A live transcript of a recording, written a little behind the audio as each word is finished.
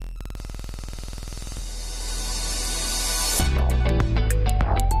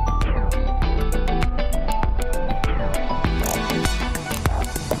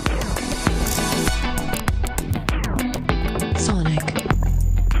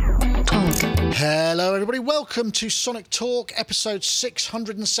Hello everybody, welcome to Sonic Talk episode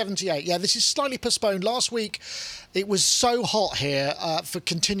 678. Yeah, this is slightly postponed. Last week it was so hot here for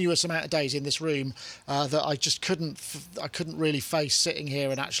continuous amount of days in this room that I just couldn't really face sitting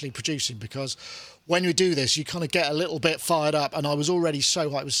here and actually producing, because when you do this you kind of get a little bit fired up, and I was already so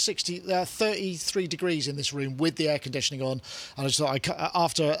hot. It was 33 degrees in this room with the air conditioning on, and I just thought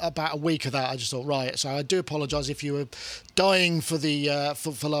after about a week of that I just thought, right, so I do apologise if you were dying for the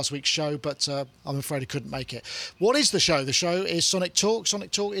for last week's show, but I'm afraid I couldn't make it. What is the show? The show is Sonic Talk.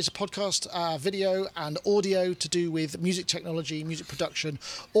 Sonic Talk is a podcast, video and audio to do with music technology, music production,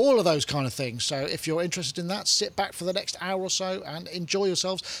 all of those kind of things. So if you're interested in that, sit back for the next hour or so and enjoy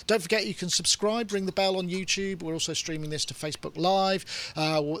yourselves. Don't forget you can subscribe, ring the bell on YouTube. We're also streaming this to Facebook Live.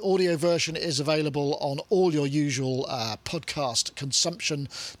 Audio version is available on all your usual podcast consumption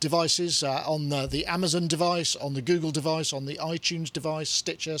devices, on the Amazon device, on the Google device, on the iTunes device,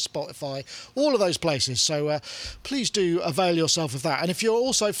 Stitcher, Spotify, all of those places. So please do avail yourself of that. And if you're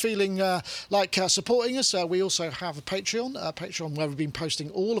also feeling like supporting us, we also have a Patreon where we've been posting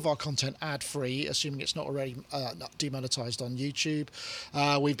all of our content ad-free, assuming it's not already not demonetized on YouTube.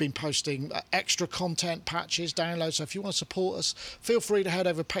 We've been posting extra content, patches, downloads. So if you want to support us, feel free to head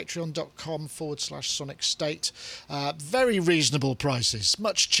over patreon.com/Sonic State. Very reasonable prices,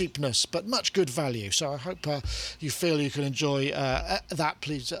 much cheapness, but much good value. So I hope you feel you can enjoy that.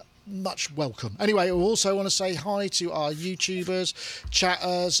 Please, much welcome. Anyway, we also want to say hi to our YouTubers,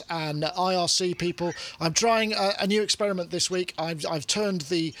 chatters, and IRC people. I'm trying a new experiment this week. I've turned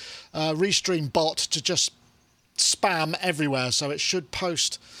the Restream bot to just spam everywhere, so it should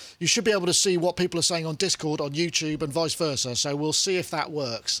post. You should be able to see what people are saying on Discord, on YouTube, and vice versa. So we'll see if that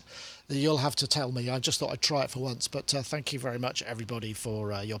works. You'll have to tell me. I just thought I'd try it for once, but thank you very much, everybody,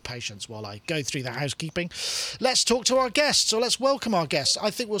 for your patience while I go through the housekeeping. Let's talk to our guests, so let's welcome our guests.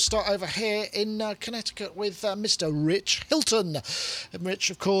 I think we'll start over here in Connecticut with Mr. Rich Hilton.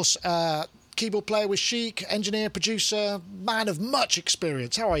 Rich, of course, keyboard player with Chic, engineer, producer, man of much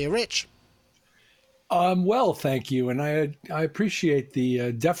experience. How are you, Rich? Well, thank you, and I appreciate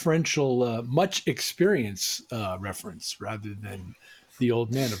the deferential much experience reference rather than the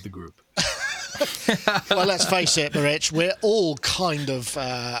old man of the group. Well, let's face it, Rich, we're all kind of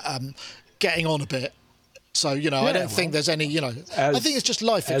getting on a bit. So, I don't think there's any, I think it's just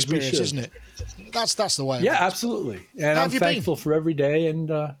life experience, isn't it? That's the way. Yeah, absolutely. And I'm thankful for every day, and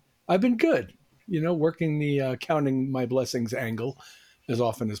I've been good, working the counting my blessings angle as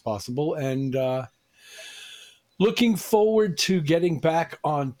often as possible, and looking forward to getting back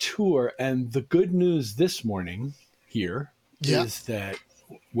on tour. And the good news this morning here is that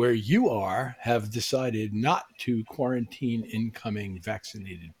where you are have decided not to quarantine incoming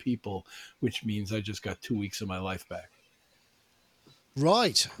vaccinated people, which means I just got 2 weeks of my life back.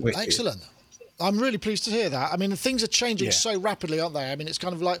 Right. Excellent. I'm really pleased to hear that. I mean, things are changing so rapidly, aren't they? I mean, it's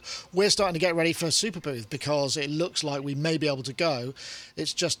kind of like we're starting to get ready for Superbooth because it looks like we may be able to go.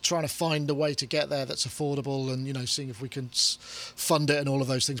 It's just trying to find a way to get there that's affordable and, seeing if we can fund it and all of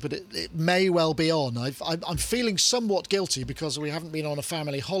those things. But it may well be on. I'm feeling somewhat guilty because we haven't been on a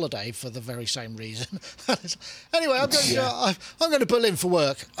family holiday for the very same reason. Anyway, I'm going to pull in for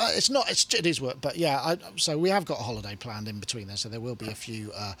work. It is work, but so we have got a holiday planned in between there, so there will be a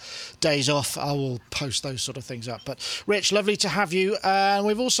few days off. I will post those sort of things up. But Rich, lovely to have you. And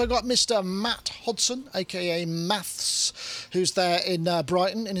we've also got Mr. Matt Hodson, aka Maths, who's there in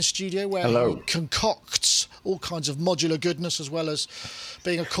Brighton in his studio where he concocts all kinds of modular goodness, as well as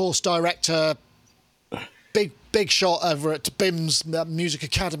being a course director. Big shot over at BIMS Music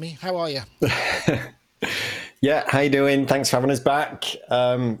Academy. How are you? Yeah, how you doing? Thanks for having us back.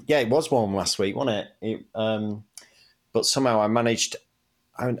 It was warm last week, wasn't it? But somehow I managed.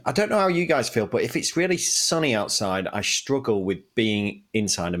 I don't know how you guys feel, but if it's really sunny outside, I struggle with being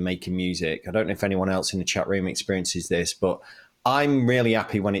inside and making music. I don't know if anyone else in the chat room experiences this, but I'm really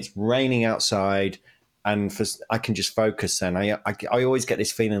happy when it's raining outside and I can just focus then. I always get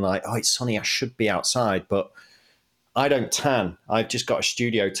this feeling like, oh, it's sunny, I should be outside, but I don't tan. I've just got a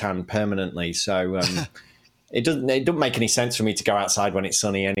studio tan permanently, so it doesn't make any sense for me to go outside when it's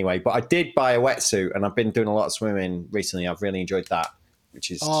sunny anyway. But I did buy a wetsuit, and I've been doing a lot of swimming recently. I've really enjoyed that. That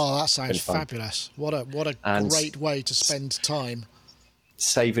sounds fabulous. What a great way to spend time.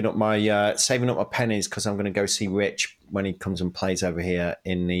 Saving up my pennies because I'm going to go see Rich when he comes and plays over here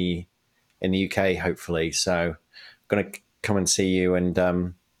in the UK, hopefully. So I'm going to come and see you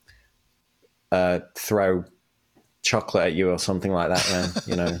and throw chocolate at you or something like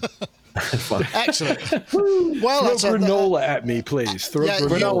that. Excellent. Well, throw granola at me, please. Throw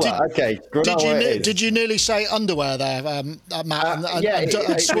granola. Granola. Did you nearly say underwear there, Matt?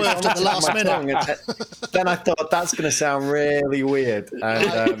 And swerved at the last minute. Then I thought that's going to sound really weird.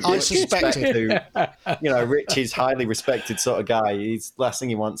 And, I suspected. Rich is highly respected sort of guy. Last thing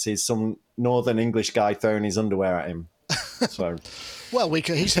he wants is some Northern English guy throwing his underwear at him. So. Well,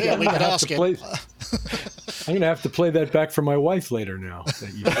 he's here. We could ask him. I'm going to have to play that back for my wife later now.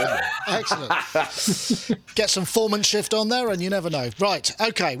 That you said that. Excellent. Get some foremanship on there and you never know. Right.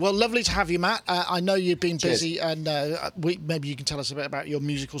 Okay. Well, lovely to have you, Matt. I know you've been busy. Cheers. And maybe you can tell us a bit about your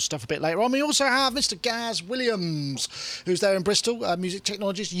musical stuff a bit later on. We also have Mr. Gaz Williams, who's there in Bristol, music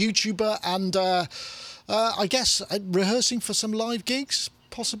technologist, YouTuber, and I guess rehearsing for some live gigs,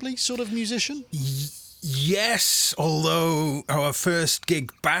 possibly, sort of musician. Yes, although our first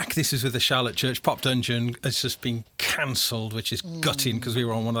gig back, this is with the Charlotte Church Pop Dungeon, has just been cancelled, which is gutting because we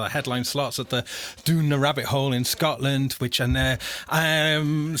were on one of the headline slots at the Doona Rabbit Hole in Scotland, which are there.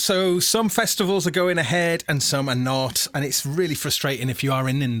 So some festivals are going ahead and some are not, and it's really frustrating if you are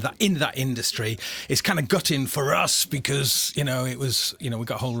in that industry. It's kind of gutting for us because it was we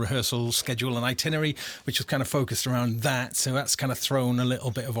got a whole rehearsal schedule and itinerary which was kind of focused around that, so that's kind of thrown a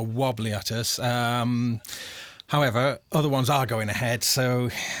little bit of a wobbly at us. However, other ones are going ahead, so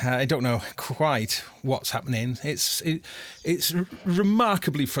I don't know quite what's happening. It's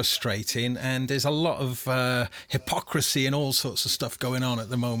remarkably frustrating, and there's a lot of hypocrisy and all sorts of stuff going on at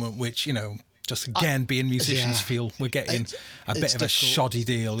the moment, which just again being musicians feel we're getting a bit of a shoddy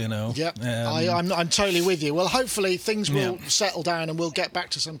deal, Yep, I'm totally with you. Well, hopefully things will settle down and we'll get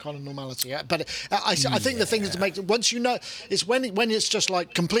back to some kind of normality. Yeah? But I think the thing is to make once it's when it's just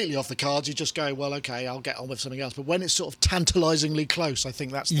like completely off the cards, you just go, well, okay, I'll get on with something else. But when it's sort of tantalisingly close, I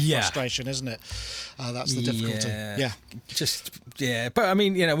think that's the frustration, isn't it? That's the difficulty. But I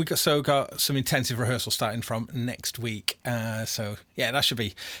mean, we got some intensive rehearsal starting from next week. So that should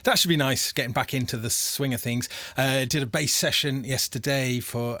be nice, getting back into the swing of things. Did a bass session yesterday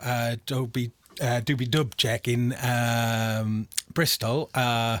for Doobie Dub Check in Bristol,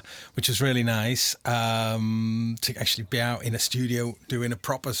 which was really nice to actually be out in a studio doing a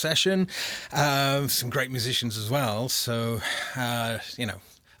proper session. Some great musicians as well, so a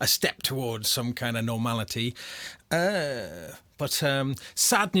step towards some kind of normality. But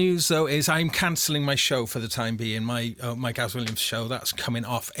sad news, though, is I'm cancelling my show for the time being. My Gaz Williams show, that's coming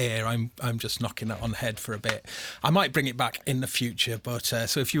off air. I'm just knocking that on the head for a bit. I might bring it back in the future, but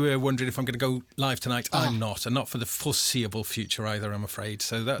so if you were wondering if I'm going to go live tonight, I'm not, and not for the foreseeable future either, I'm afraid.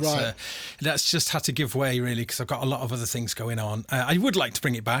 So that's just had to give way, really, because I've got a lot of other things going on. I would like to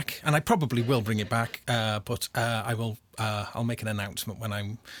bring it back, and I probably will bring it back, but I will. I'll make an announcement when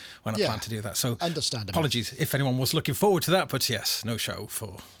I plan to do that. So apologies if anyone was looking forward to that, but yes, no show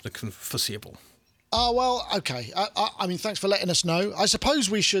for the foreseeable. Oh, well, okay. I mean, thanks for letting us know. I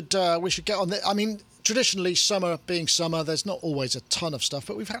suppose we should get on I mean, traditionally, summer being summer, there's not always a ton of stuff,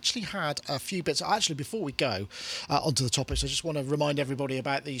 but we've actually had a few bits. Actually, before we go onto the topics, I just want to remind everybody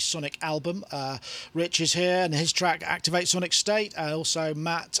about the Sonic album. Rich is here and his track Activate Sonic State. Also,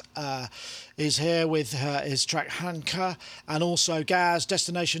 Matt is here with his track Hanka, and also Gaz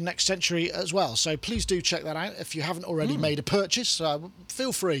Destination Next Century as well. So please do check that out if you haven't already made a purchase.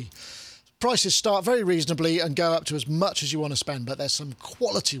 Feel free. Prices start very reasonably and go up to as much as you want to spend, but there's some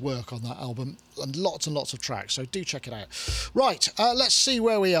quality work on that album and lots of tracks, so do check it out. Right, let's see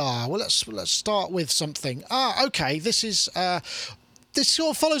where we are. Well, let's start with something. Okay, this is this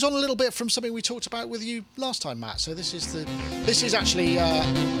sort of follows on a little bit from something we talked about with you last time, Matt. So this is actually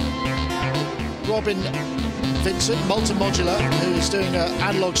Robin Vincent, Multimodular, who is doing an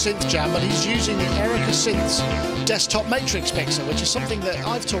analog synth jam, but he's using the Erica Synths desktop matrix mixer, which is something that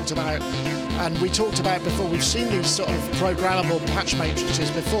I've talked about and we talked about before. We've seen these sort of programmable patch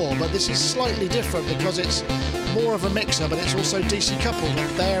matrices before, but this is slightly different because it's more of a mixer, but it's also DC coupled, and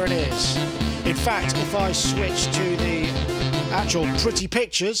there it is. In fact, if I switch to the actual pretty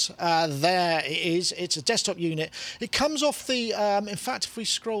pictures, there it is. It's a desktop unit. It comes off the in fact, if we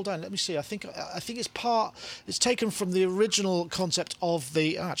scroll down, let me see, I think it's taken from the original concept of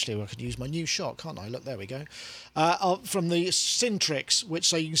the actually I could use my new shot, can't I? Look, there we go. From the Syntrix, which,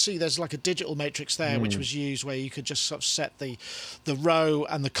 so you can see there's like a digital matrix there, which was used where you could just sort of set the row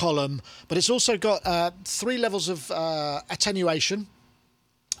and the column, but it's also got 3 levels of attenuation,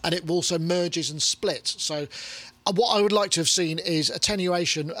 and it also merges and splits. So what I would like to have seen is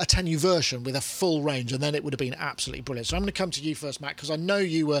attenuversion with a full range, and then it would have been absolutely brilliant. So I'm going to come to you first, Matt, because I know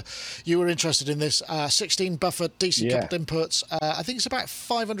you were interested in this 16 buffer DC coupled inputs. I think it's about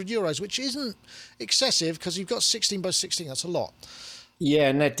 €500, which isn't excessive because you've got 16 by 16. That's a lot. Yeah,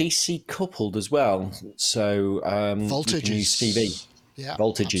 and they're DC coupled as well. So voltages. You can use CV. Yeah,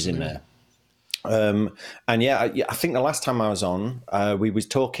 voltages absolutely. in there. And I think the last time I was on, we was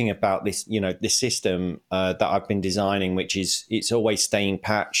talking about this, this system that I've been designing, which is it's always staying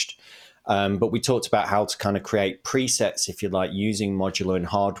patched. But we talked about how to kind of create presets, if you like, using modular and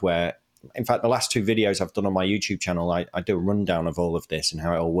hardware. In fact, the last 2 videos I've done on my YouTube channel, I do a rundown of all of this and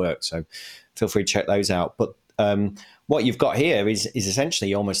how it all works. So feel free to check those out. But what you've got here is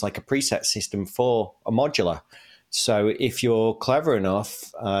essentially almost like a preset system for a modular. So if you're clever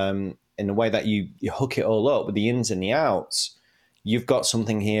enough in the way that you hook it all up with the ins and the outs, you've got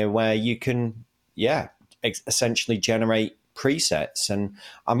something here where you can, essentially generate presets. And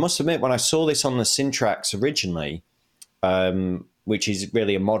I must admit, when I saw this on the Syntrax originally, which is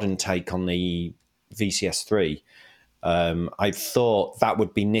really a modern take on the VCS3, I thought that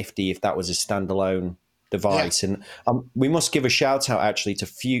would be nifty if that was a standalone device. Yeah. And we must give a shout out actually to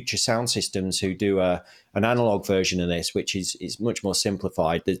Future Sound Systems, who do an analog version of this, which is much more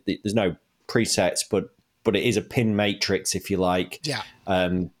simplified. There's no presets, but it is a pin matrix, if you like,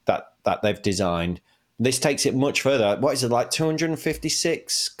 that they've designed. This takes it much further. What is it, like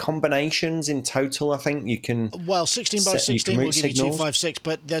 256 combinations in total? I think you can. Well, 16 by 16 will give you 256,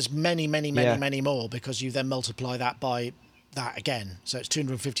 but there's many more, because you then multiply that by that again. So it's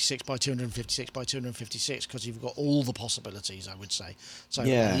 256 by 256 by 256, because you've got all the possibilities, I would say. So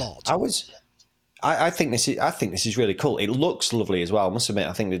a lot. I think this is really cool. It looks lovely as well. I must admit,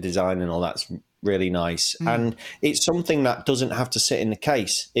 I think the design and all that's really nice. And it's something that doesn't have to sit in the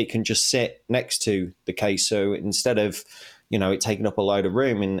case. It can just sit next to the case. So instead of, it taking up a load of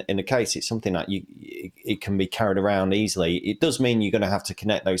room in the case, it's something that it can be carried around easily. It does mean you're going to have to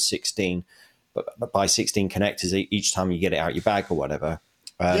connect those 16 by 16 connectors each time you get it out your bag or whatever.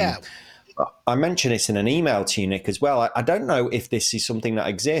 I mentioned this in an email to you, Nick, as well. I don't know if this is something that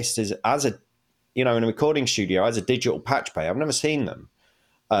exists as a, in a recording studio, as a digital patch bay. I've never seen them,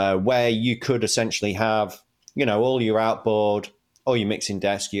 where you could essentially have, all your outboard, all your mixing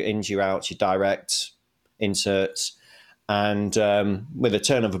desk, your ins, your outs, your directs, inserts, and with a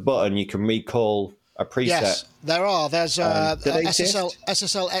turn of a button, you can recall a preset. Yes, there are. There's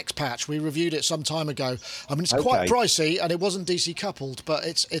SSL X patch. We reviewed it some time ago. I mean, it's quite pricey, and it wasn't DC coupled, but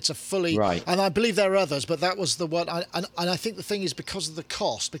it's a fully. Right. And I believe there are others, but that was the one. And I think the thing is, because of the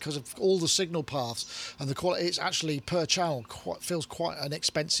cost, because of all the signal paths and the quality, it's actually per channel feels quite an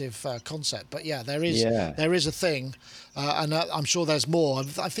expensive concept. But there is a thing, and I'm sure there's more.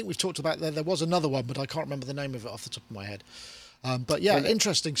 I think we've talked about there was another one, but I can't remember the name of it off the top of my head. But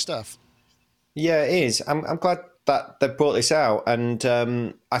interesting stuff. Yeah, it is. I'm glad that they brought this out, and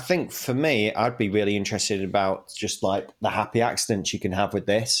I think for me, I'd be really interested about just like the happy accidents you can have with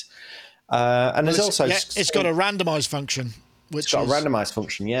this. And there's also it's got a randomize function. It's got a randomized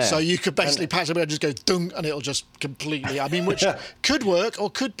function, yeah. So you could basically patch it and just go dung, and it'll just completely. I mean, which could work or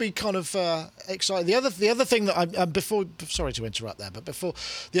could be kind of exciting. The other thing that before, sorry to interrupt there, but before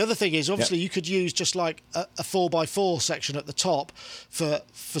the other thing is obviously you could use just like a 4x4 section at the top for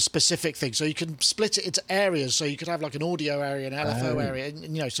specific things. So you can split it into areas. So you could have like an audio area, an LFO area,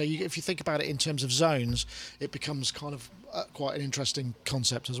 and so if you think about it in terms of zones, it becomes kind of quite an interesting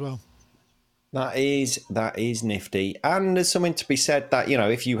concept as well. That is nifty, and there's something to be said that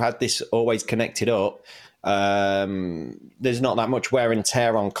if you had this always connected up, there's not that much wear and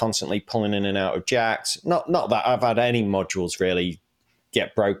tear on constantly pulling in and out of jacks. Not that I've had any modules really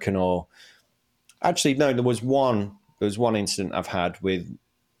get broken, or actually no, there was one incident I've had with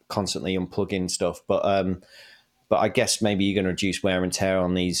constantly unplugging stuff, but I guess maybe you're going to reduce wear and tear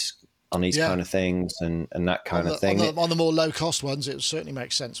on these kind of things and that kind of thing. On the more low cost ones, it would certainly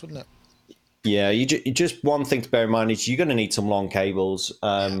make sense, wouldn't it? Yeah, you just one thing to bear in mind is you're going to need some long cables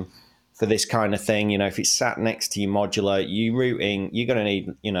for this kind of thing. If it's sat next to your modular, you routing, you're going to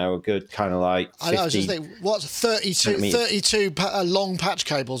need a good kind of like 50. I was just thinking, what's 32 long patch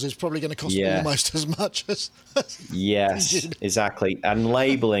cables is probably going to cost almost as much as. Yes, exactly, and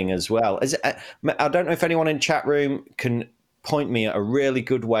labeling as well. I don't know if anyone in chat room can point me at a really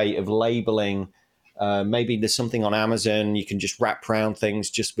good way of labeling. Maybe there's something on Amazon you can just wrap around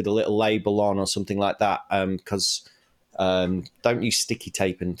things just with a little label on or something like that. Because don't use sticky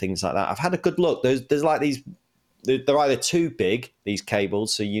tape and things like that. I've had a good look. There's like these. They're either too big, these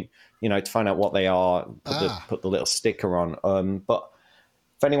cables, so to find out what they are, put the little sticker on. But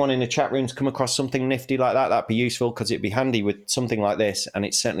if anyone in the chat room's come across something nifty like that, that'd be useful, because it'd be handy with something like this, and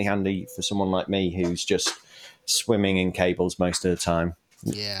it's certainly handy for someone like me who's just swimming in cables most of the time.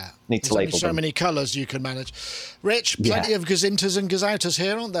 Yeah, need to label so many colours you can manage. Rich, plenty of gazintas and gazoutas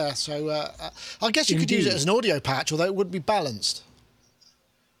here, aren't there? So I guess you could use it as an audio patch, although it wouldn't be balanced.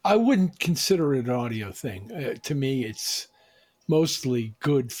 I wouldn't consider it an audio thing. To me, it's mostly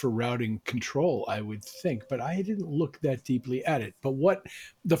good for routing control, I would think, but I didn't look that deeply at it. But what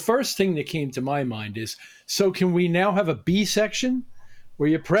the first thing that came to my mind is, so can we now have a B section where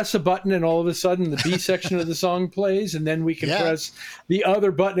you press a button and all of a sudden the B section of the song plays, and then we can press the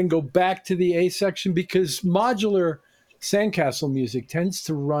other button and go back to the A section? Because modular Sandcastle music tends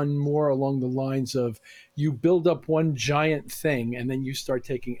to run more along the lines of you build up one giant thing and then you start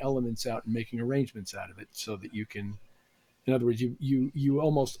taking elements out and making arrangements out of it so that you can, in other words, you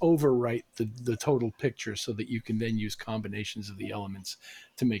almost overwrite the total picture so that you can then use combinations of the elements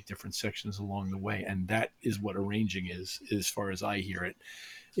to make different sections along the way. And that is what arranging is, as far as I hear it,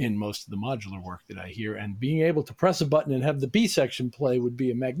 in most of the modular work that I hear. And being able to press a button and have the B section play would be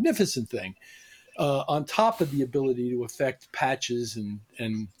a magnificent thing, on top of the ability to affect patches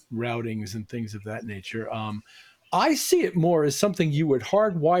and routings and things of that nature. I see it more as something you would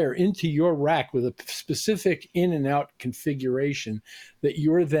hardwire into your rack with a specific in and out configuration that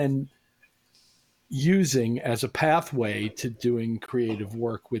you're then using as a pathway to doing creative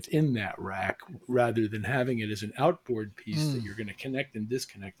work within that rack, rather than having it as an outboard piece that you're going to connect and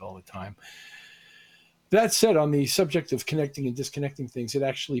disconnect all the time. That said, on the subject of connecting and disconnecting things, it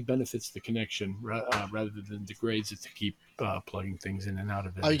actually benefits the connection rather than degrades it to keep plugging things in and out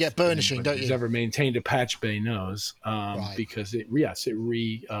of it. Oh, you get burnishing, don't you? Who's ever maintained a patch bay knows, Right. because it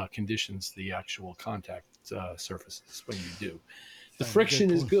reconditions the actual contact surfaces when you do. The friction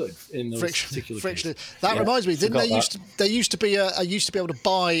is good in those particular cases. That reminds me, didn't there used to be able to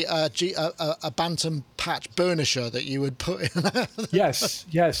buy a Bantam patch burnisher that you would put in? Yes.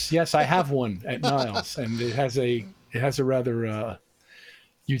 I have one at Niles, and it has a rather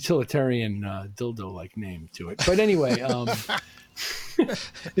utilitarian dildo-like name to it. But anyway,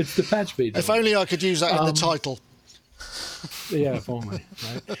 it's the patch bay. If only I could use that in the title. Yeah, if only.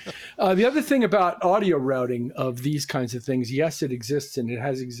 Right? The other thing about audio routing of these kinds of things, yes, it exists, and it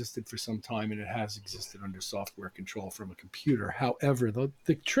has existed for some time, and it has existed under software control from a computer. However,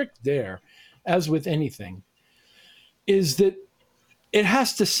 the trick there, as with anything, is that it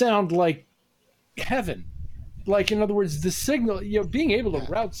has to sound like heaven. Like, in other words, the signal, being able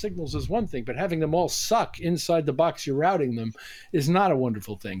to route signals is one thing, but having them all suck inside the box you're routing them is not a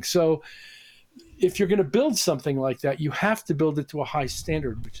wonderful thing. So if you're going to build something like that, you have to build it to a high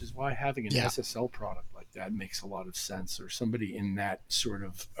standard, which is why having an SSL product like that makes a lot of sense, or somebody in that sort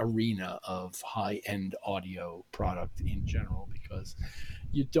of arena of high-end audio product in general, because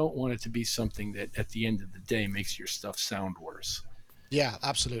you don't want it to be something that at the end of the day makes your stuff sound worse. Yeah,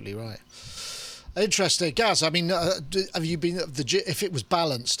 absolutely right. Interesting. Gaz, I mean, have you been, if it was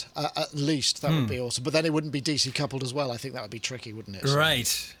balanced, at least, that would be awesome. But then it wouldn't be DC coupled as well. I think that would be tricky, wouldn't it? So.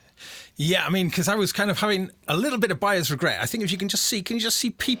 Right. Yeah, I mean, because I was kind of having a little bit of buyer's regret. I think if you can just see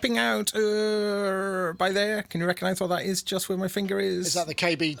peeping out by there? Can you recognise what that is, just where my finger is? Is that the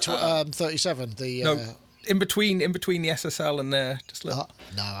KB37? No, in between the SSL and there. Just a little.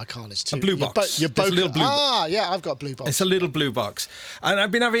 No, I can't. It's too. A blue box. You're both. It's a little blue yeah, I've got a blue box. It's a little blue box. And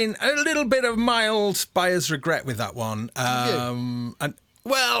I've been having a little bit of mild buyer's regret with that one.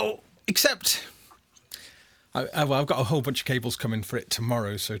 Except... I've got a whole bunch of cables coming for it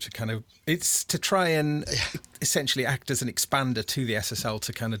tomorrow, so it's to try and essentially act as an expander to the SSL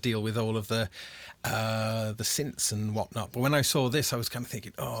to kind of deal with all of the synths and whatnot. But when I saw this, I was kind of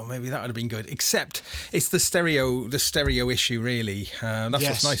thinking, oh, maybe that would have been good. Except it's the stereo issue, really. That's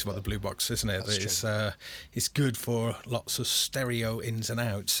what's nice about the blue box, isn't it? It's good for lots of stereo ins and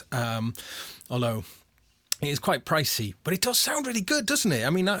outs. Although it is quite pricey, but it does sound really good, doesn't it? I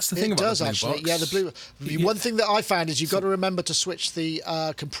mean, that's the thing about the blue box. Yeah, the blue. One thing that I found is you've got to remember to switch the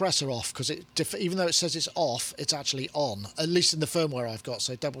compressor off, because even though it says it's off, it's actually on. At least in the firmware I've got,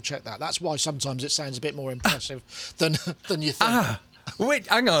 so double check that. That's why sometimes it sounds a bit more impressive than you think. Wait,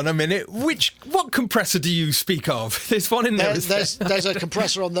 hang on a minute. What compressor do you speak of? There's one in there. There's a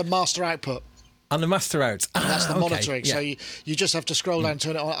compressor on the master output. On the master out. That's the monitoring. Yeah. So you just have to scroll down and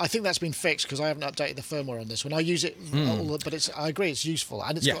turn it on. I think that's been fixed because I haven't updated the firmware on this one. I use it, but I agree, it's useful.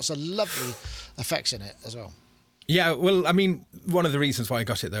 And it's got some lovely effects in it as well. Yeah, well, I mean, one of the reasons why I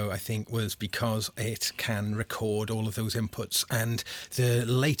got it, though, I think, was because it can record all of those inputs. And the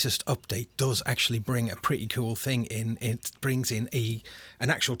latest update does actually bring a pretty cool thing in. It brings in an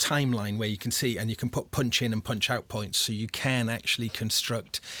actual timeline where you can see, and you can put punch in and punch out points. So you can actually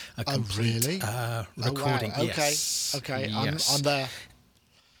construct a complete recording. Oh, wow. Yes. Okay, yes. I'm there.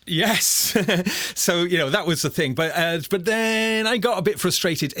 Yes. So, that was the thing. But then I got a bit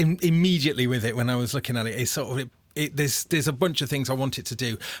frustrated immediately with it when I was looking at it. It's sort of... There's a bunch of things I want it to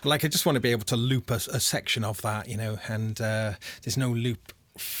do. Like, I just want to be able to loop a section of that, and there's no loop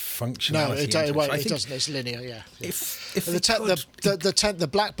functionality. No, it doesn't. It's linear. Yeah. If the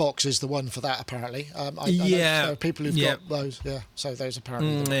black box is the one for that apparently. I know there are people who've got those. Yeah. So those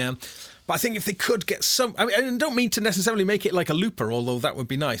apparently. Yeah. But I think if they could get some, I don't mean to necessarily make it like a looper, although that would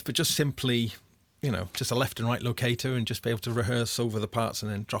be nice, but just simply, just a left and right locator and just be able to rehearse over the parts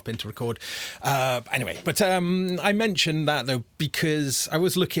and then drop into record. Anyway, but I mentioned that though because I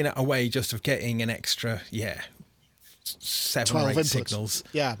was looking at a way just of getting an extra, 7 or 8 inputs. Signals.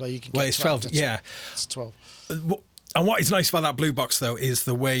 Yeah, but you can. Well, it's 12. It's 12. And what is nice about that blue box though is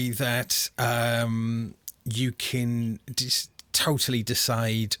the way that you can totally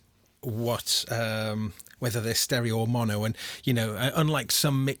decide what whether they're stereo or mono, and unlike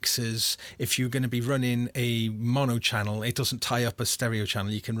some mixers, if you're going to be running a mono channel, it doesn't tie up a stereo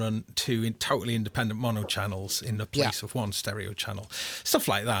channel. You can run 2 totally independent mono channels in the place of one stereo channel. Stuff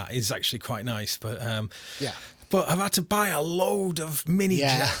like that is actually quite nice, but But I've had to buy a load of mini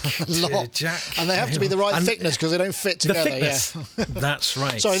jack, and they have to be the right thickness because they don't fit together. That's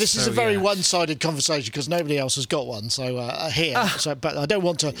right. Sorry, this is a very one-sided conversation because nobody else has got one. So here, but I don't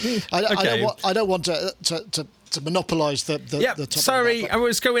want to. I don't want to monopolise the topic. Sorry, I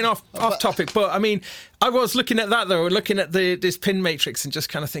was going off topic, but I mean, I was looking at that though, looking at this pin matrix and just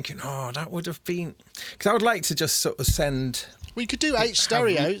kind of thinking, that would have been because I would like to just sort of send. Well, you could do 8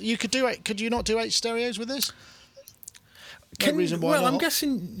 stereos. You could do 8. Could you not do 8 stereos with this? I'm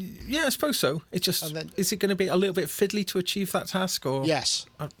guessing, I suppose so. It just is it going to be a little bit fiddly to achieve that task, or yes?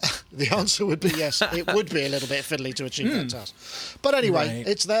 The answer would be yes. It would be a little bit fiddly to achieve that task, but anyway,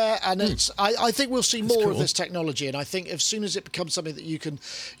 it's there, and it's. I think we'll see more of this technology, and I think as soon as it becomes something that you can,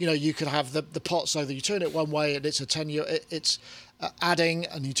 you could have the pot so that you turn it one way and it's a 10-year. It's adding,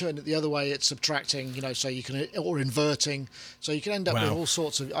 and you turn it the other way, it's subtracting, so you can, or inverting, so you can end up with all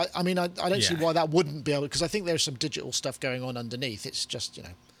sorts of. I don't see why that wouldn't be able, because I think there's some digital stuff going on underneath. It's just,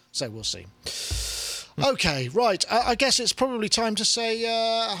 so we'll see. Okay, right. I guess it's probably time to say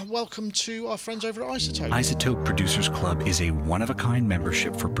welcome to our friends over at iZotope. iZotope Producers Club is a one-of-a-kind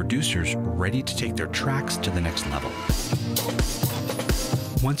membership for producers ready to take their tracks to the next level.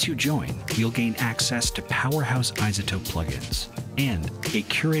 Once you join, you'll gain access to powerhouse iZotope plugins and a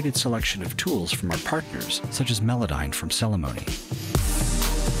curated selection of tools from our partners, such as Melodyne from Celemony.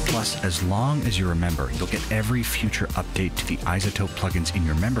 Plus, as long as you're a member, you'll get every future update to the iZotope plugins in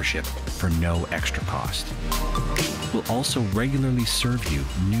your membership for no extra cost. We'll also regularly serve you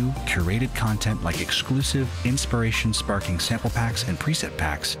new curated content like exclusive inspiration-sparking sample packs and preset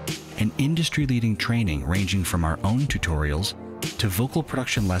packs, and industry-leading training ranging from our own tutorials to vocal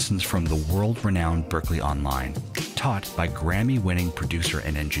production lessons from the world-renowned Berklee Online, taught by Grammy-winning producer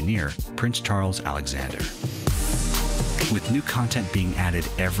and engineer Prince Charles Alexander. With new content being added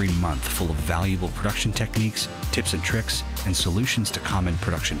every month full of valuable production techniques, tips and tricks, and solutions to common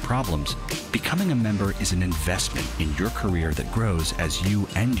production problems, becoming a member is an investment in your career that grows as you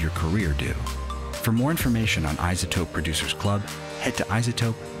and your career do. For more information on iZotope Producers Club, head to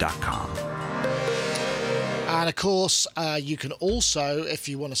iZotope.com. And of course, you can also, if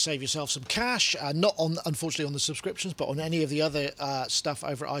you want to save yourself some cash, not on, unfortunately, on the subscriptions, but on any of the other stuff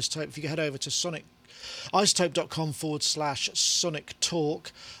over at iZotope, if you head over to iZotope.com/Sonic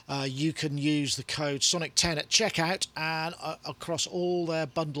Talk, you can use the code Sonic10 at checkout and across all their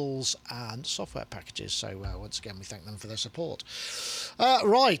bundles and software packages. So once again, we thank them for their support.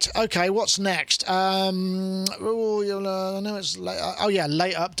 Right, okay, what's next? I know it's late,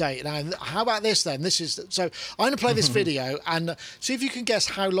 late update. Now, how about this then? This is so I'm going to play this video and see if you can guess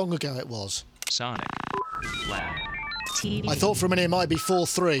how long ago it was. Sonic Lab. I thought for a minute it might be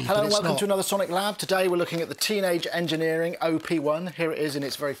 4.3. Hello and welcome to another Sonic Lab. Today we're looking at the Teenage Engineering OP1. Here it is in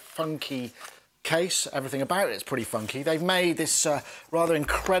its very funky case. Everything about it is pretty funky. They've made this rather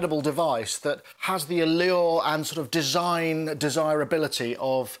incredible device that has the allure and sort of design desirability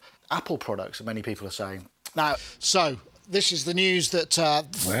of Apple products, many people are saying. Now, so this is the news that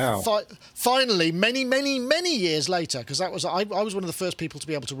finally, many years later, because I was one of the first people to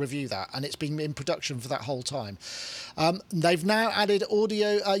be able to review that, and it's been in production for that whole time. They've now added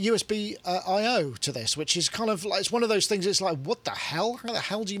audio USB I/O to this, which is kind of like, it's one of those things. It's like, what the hell? How the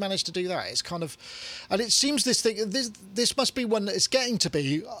hell do you manage to do that? It's kind of, and it seems this must be one that is getting to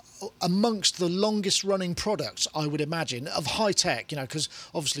be amongst the longest running products, I would imagine, of high tech. Because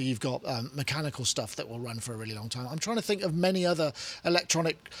obviously you've got mechanical stuff that will run for a really long time. I'm trying to think of many other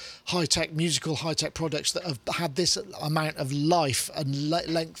electronic high-tech, musical high-tech products that have had this amount of life and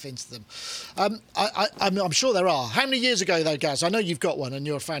length into them. I'm sure there are. How many years ago, though, Gaz? I know you've got one and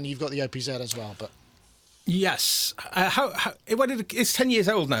you're a fan. You've got the OPZ as well, but... Yes. It's 10 years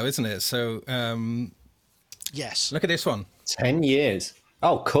old now, isn't it? So... Yes. Look at this one. 10 years.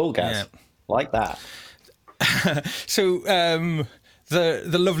 Oh, cool, Gaz. Yeah. Like that. So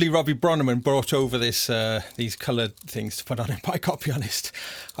the lovely Robbie Bronneman brought over these coloured things to put on it. But I got to be honest,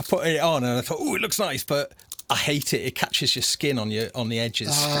 I put it on and I thought, oh, it looks nice, but I hate it. It catches your skin on the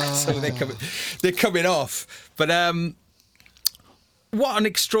edges, so they're coming off. But what an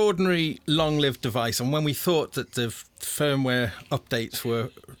extraordinary long-lived device! And when we thought that the firmware updates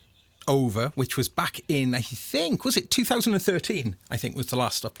were over, which was back in, I think, was it 2013? I think was the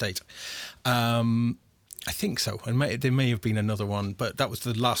last update. I think so. And there may have been another one, but that was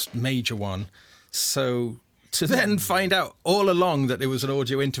the last major one. So to then find out all along that there was an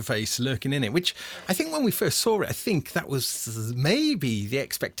audio interface lurking in it, which I think when we first saw it, I think that was maybe the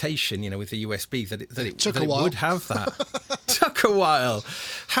expectation, with the USB, that it would have that. Took a while.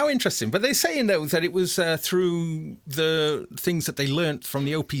 How interesting. But they're saying, though, that it was through the things that they learnt from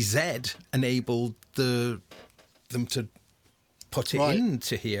the OPZ enabled them to put it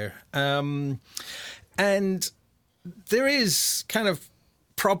into here. And there is kind of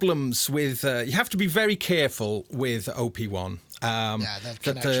problems with you have to be very careful with OP1 that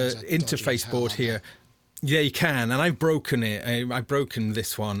the interface board here. Yeah, you can, and I've broken it. I've broken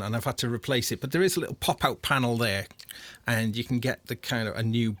this one, and I've had to replace it. But there is a little pop-out panel there, and you can get the kind of a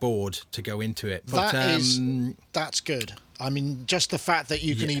new board to go into it. But that's good. I mean, just the fact that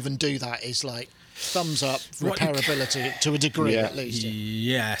you can even do that is like thumbs up, repairability to a degree at least.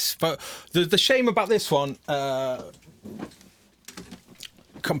 Yes, but the shame about this one,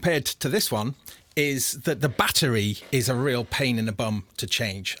 compared to this one, is that the battery is a real pain in the bum to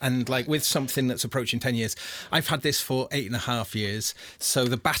change. And like with something that's approaching 10 years, I've had this for 8.5 years. So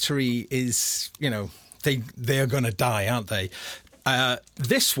the battery is, they're going to die, aren't they?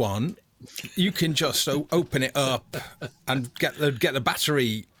 This one, you can just open it up and get the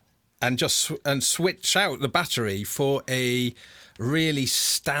battery and switch out the battery for a really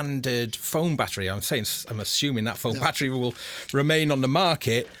standard phone battery. I'm assuming that phone battery will remain on the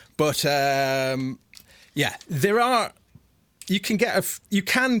market, but you can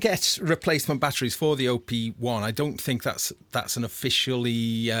get replacement batteries for the OP1. I don't think that's an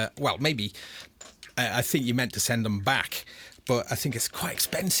officially maybe I think you meant to send them back, but I think it's quite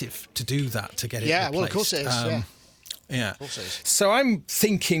expensive to do that, to get it replaced. Well, of course it is. Yeah. So I'm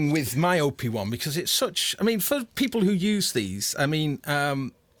thinking with my OP1, because it's such, for people who use these,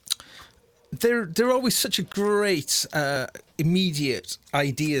 they're always such a great immediate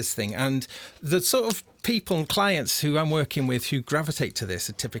ideas thing. And the sort of people and clients who I'm working with who gravitate to this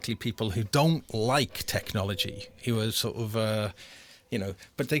are typically people who don't like technology, who are sort of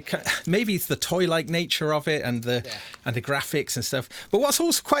but they maybe it's the toy-like nature of it and the graphics and stuff. But what's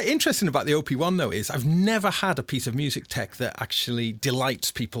also quite interesting about the OP1 though is I've never had a piece of music tech that actually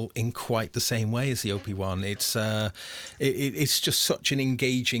delights people in quite the same way as the OP1. It's just such an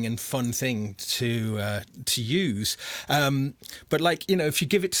engaging and fun thing to use. But if you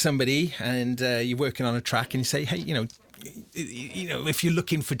give it to somebody and you're working on a track and you say, hey, if you're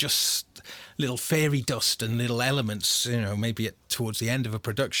looking for just little fairy dust and little elements, maybe towards the end of a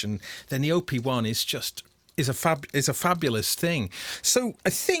production, then the OP1 is a fabulous thing. So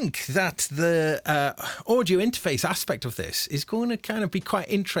I think that the audio interface aspect of this is going to kind of be quite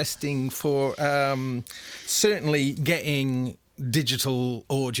interesting for certainly getting digital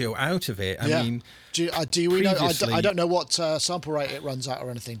audio out of it. I mean, do we know? I don't know what sample rate it runs at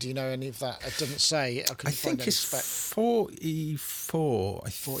or anything. Do you know any of that? It doesn't say. I think it's 44. I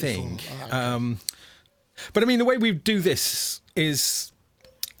think. But the way we do this is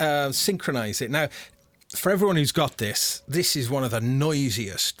synchronize it. Now, for everyone who's got this is one of the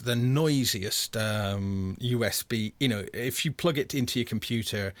noisiest USB. If you plug it into your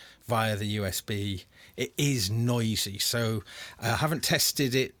computer via the USB, it is noisy. So I haven't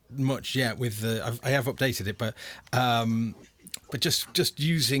tested it much yet with I have updated it, but just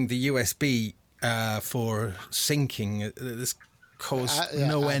using the USB for syncing, this caused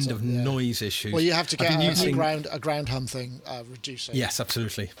no end of noise issues. Well, you have to get a ground hum thing reducer. Yes,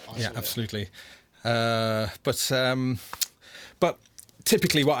 absolutely. Absolutely. But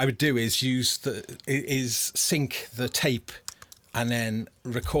typically what I would do is sync the tape and then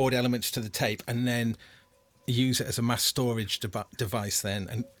record elements to the tape and then use it as a mass storage device then,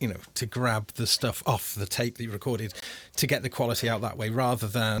 and to grab the stuff off the tape that you recorded to get the quality out that way, rather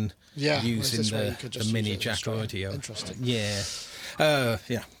than using the mini jack audio. Interesting.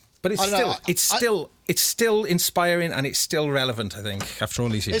 But it's still inspiring, and it's still relevant, I think, after all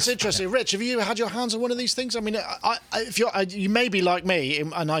these years. It's interesting. Yeah. Rich, have you had your hands on one of these things? I mean, if you may be like me,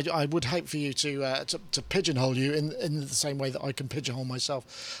 and I would hate for you to pigeonhole you in the same way that I can pigeonhole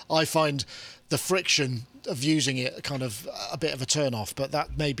myself. I find the friction of using it kind of a bit of a turn off, but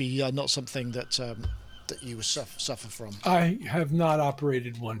that may be not something that you would suffer from. I have not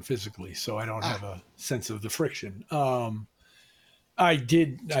operated one physically, so I don't have a sense of the friction. I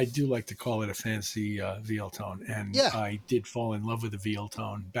do like to call it a fancy VL tone, and I did fall in love with the VL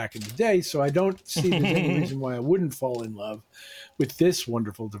tone back in the day, so I don't see there's any reason why I wouldn't fall in love with this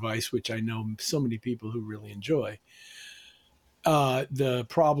wonderful device, which I know so many people who really enjoy. The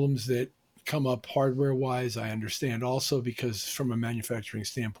problems that come up hardware-wise, I understand also, because from a manufacturing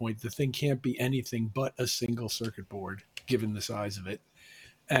standpoint, the thing can't be anything but a single circuit board, given the size of it.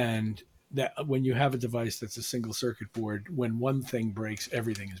 And that when you have a device that's a single circuit board, when one thing breaks,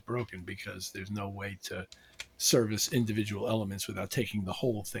 everything is broken, because there's no way to service individual elements without taking the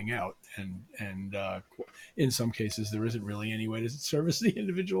whole thing out. And in some cases, there isn't really any way to service the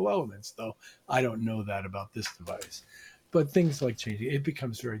individual elements, though I don't know that about this device. But things like changing, it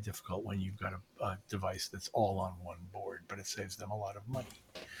becomes very difficult when you've got a device that's all on one board, but it saves them a lot of money.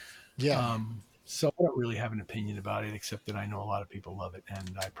 Yeah. So I don't really have an opinion about it, except that I know a lot of people love it,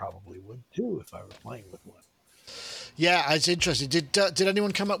 and I probably would too if I were playing with one. Yeah, it's interesting. Did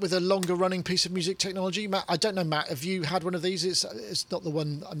anyone come up with a longer running piece of music technology? Matt, I don't know, Matt, have you had one of these? It's not the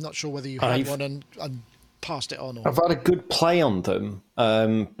one, I'm not sure whether you had one and passed it on. Or... I've had a good play on them,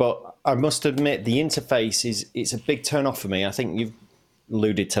 but I must admit the interface it's a big turn off for me. I think you've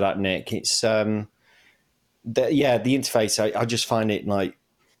alluded to that, Nick. It's the interface. I just find it like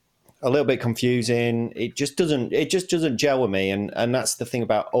a little bit confusing. It just doesn't gel with me, and that's the thing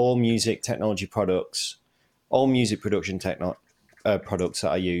about all music technology products, all music production products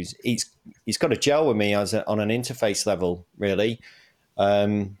that I use. It's got to gel with me on an interface level, really,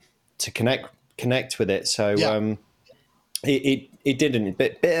 to connect with it. So it didn't. A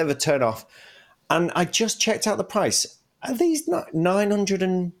bit of a turn off. And I just checked out the price. Are these not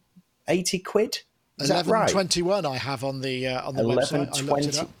 980 quid? Is that right? 1121 I have on the website. I looked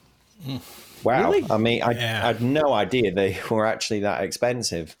it up. Wow. Really? I mean, I had no idea they were actually that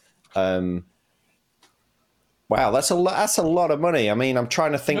expensive. Wow, that's a lot of money. I mean, I'm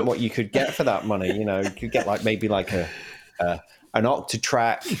trying to think what you could get for that money. You know, you could get maybe an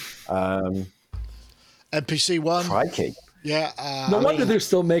Octatrack. MPC One. Crikey. Yeah. No wonder they're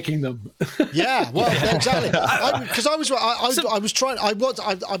still making them. Yeah. Well, exactly. Because I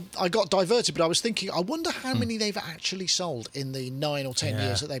got diverted, but I was thinking, I wonder how many they've actually sold in the 9 or 10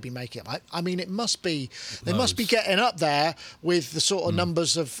 years that they've been making them. I mean, must be getting up there with the sort of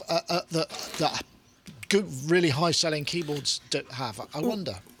numbers of that good, really high selling keyboards have. I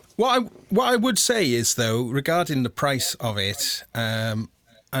wonder. What I would say is, though, regarding the price of it, and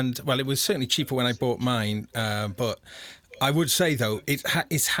well, it was certainly cheaper when I bought mine, but I would say, though,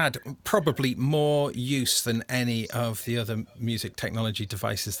 it's had probably more use than any of the other music technology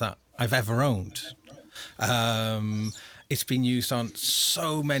devices that I've ever owned. It's been used on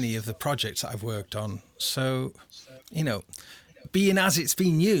so many of the projects that I've worked on. So, you know, being as it's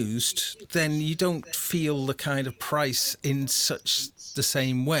been used, then you don't feel the kind of price in such the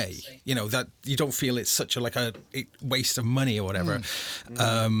same way, you know, that you don't feel it's such a waste of money or whatever.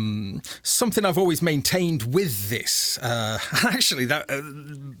 Something I've always maintained with this, actually, that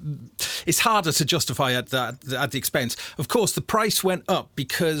it's harder to justify at the expense. Of course, the price went up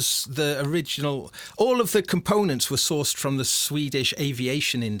because all of the components were sourced from the Swedish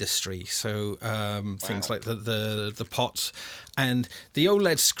aviation industry. So things like the pots and the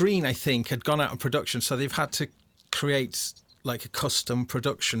OLED screen, I think, had gone out of production, so they've had to create like a custom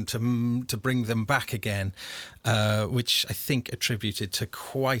production to bring them back again, which I think attributed to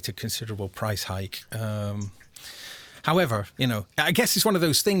quite a considerable price hike. However, you know, I guess it's one of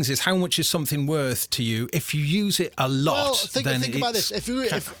those things: is how much is something worth to you if you use it a lot? Well, think about this.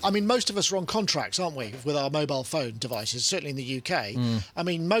 I mean, most of us are on contracts, aren't we, with our mobile phone devices? Certainly in the UK. I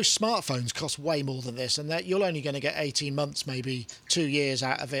mean, most smartphones cost way more than this, and that you're only going to get 18 months, maybe 2 years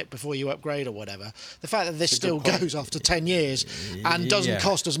out of it before you upgrade or whatever. The fact that this still goes after 10 years and doesn't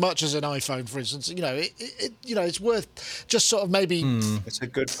cost as much as an iPhone, for instance, you know, it's worth just sort of maybe. It's a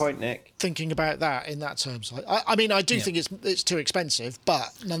good point, Nick. Thinking about that in that terms. I mean, I do think it's too expensive, but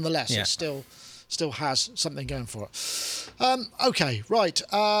nonetheless, it still has something going for it. Okay, right.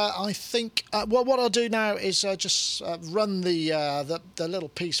 I think what I'll do now is just run the little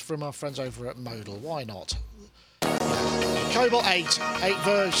piece from our friends over at Modal. Why not? Cobalt 8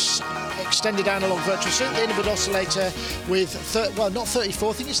 verse extended analog virtual synth, the Innovid oscillator with, not 34,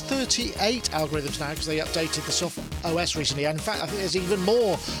 I think it's 38 algorithms now because they updated the soft OS recently. And in fact, I think there's even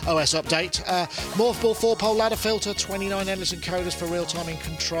more OS update. Morphball 4-pole ladder filter, 29 endless encoders for real-time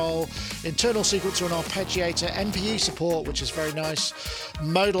control, internal sequencer and arpeggiator, MPE support, which is very nice,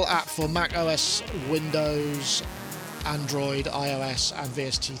 modal app for Mac OS, Windows, Android, iOS and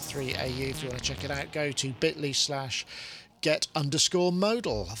VST3AU. If you want to check it out, go to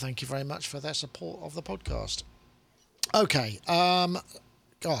bit.ly/get_modal. Thank you very much for their support of the podcast. Okay,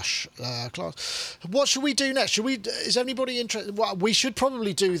 Class, what should we do next? Is anybody interested? Well, we should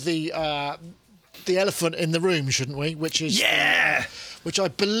probably do the elephant in the room, shouldn't we? Which is which I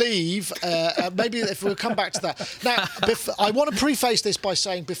believe maybe if we'll come back to that. Now, I want to preface this by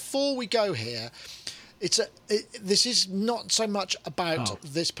saying before we go here, this is not so much about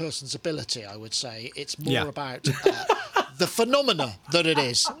this person's ability, I would say. It's more about the phenomena that it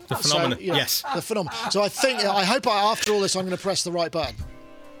is. The phenomena, so, yes. The phenomena. So I hope after all this I'm going to press the right button.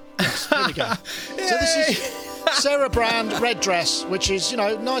 Yes, here we go. So this is Sarah Brand, Red Dress, which is,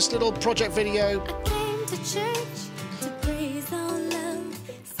 nice little project video. I came to church to praise all love,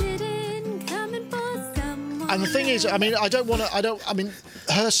 sitting, coming for someone. And the thing is,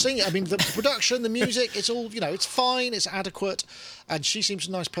 her singing, the production, the music, it's all, it's fine, it's adequate, and she seems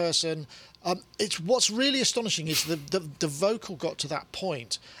a nice person. What's really astonishing is the vocal got to that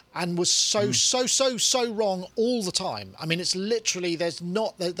point and was so wrong all the time. It's literally, there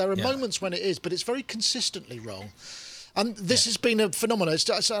are moments when it is, but it's very consistently wrong. And this has been a phenomenon. It's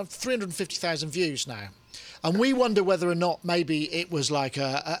 350,000 views now. And we wonder whether or not maybe it was like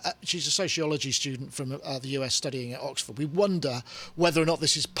she's a sociology student from the US studying at Oxford. We wonder whether or not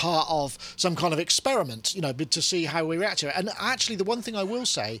this is part of some kind of experiment, to see how we react to it. And actually, the one thing I will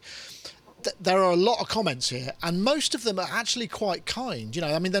say, there are a lot of comments here, and most of them are actually quite kind.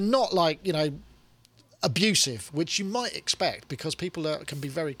 They're not like, abusive, which you might expect because people can be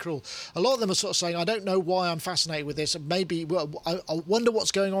very cruel. A lot of them are sort of saying, I don't know why I'm fascinated with this, and maybe I wonder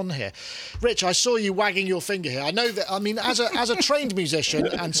what's going on here. Rich, I saw you wagging your finger here. I know that, as a trained musician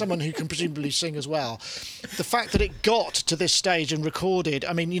and someone who can presumably sing as well, the fact that it got to this stage and recorded,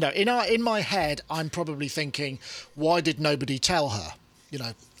 in my head, I'm probably thinking, why did nobody tell her?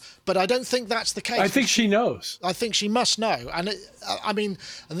 But I don't think that's the case. I think she knows. I think she must know, and and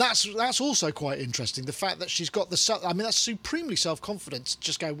that's also quite interesting. The fact that she's got that's supremely self-confident.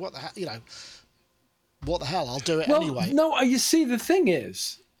 Just go, what the hell, what the hell? I'll do it anyway. No, you see, the thing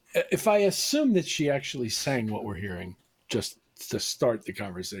is, if I assume that she actually sang what we're hearing, just to start the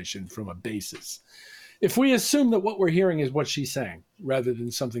conversation from a basis, if we assume that what we're hearing is what she sang rather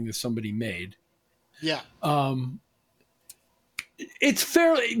than something that somebody made, it's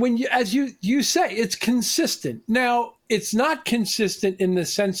fairly, as you say, it's consistent. Now, it's not consistent in the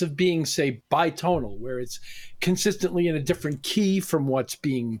sense of being, say, bitonal, where it's consistently in a different key from what's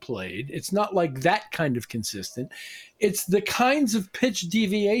being played. It's not like that kind of consistent. It's the kinds of pitch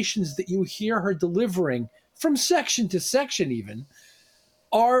deviations that you hear her delivering from section to section even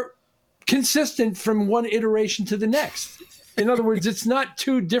are consistent from one iteration to the next. In other words, it's not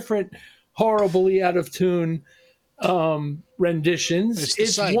two different horribly out of tune renditions.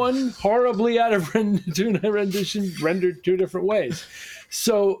 It's one horribly out of tune rendition rendered two different ways.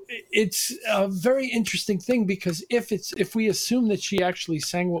 So it's a very interesting thing, because if we assume that she actually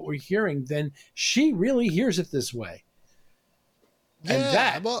sang what we're hearing, then she really hears it this way. And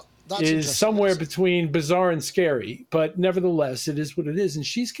that's is somewhere between bizarre and scary, but nevertheless, it is what it is. And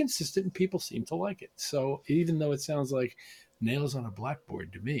she's consistent and people seem to like it. So even though it sounds like nails on a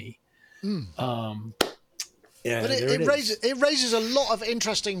blackboard to me, but it raises a lot of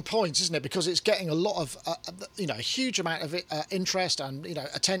interesting points, isn't it? Because it's getting a lot of, a huge amount of interest and,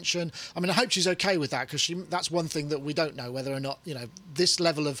 attention. I hope she's okay with that, because that's one thing that we don't know, whether or not, this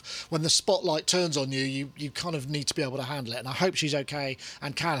level of, when the spotlight turns on you, you kind of need to be able to handle it. And I hope she's okay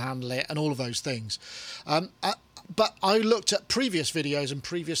and can handle it and all of those things. But I looked at previous videos and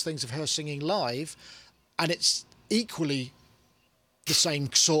previous things of her singing live, and it's equally the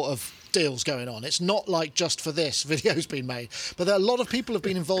same sort of deals going on. It's not like just for this video's been made, but there are a lot of people have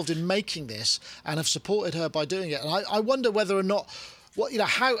been involved in making this and have supported her by doing it. And I wonder whether or not,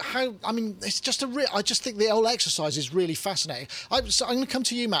 it's just I just think the whole exercise is really fascinating. So I'm going to come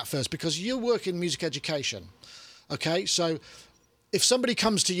to you, Matt, first, because you work in music education. Okay, so if somebody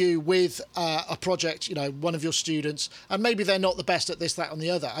comes to you with a project, one of your students, and maybe they're not the best at this, that, and the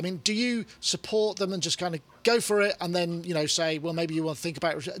other, I mean, do you support them and just kind of go for it and then, say, well, maybe you want to think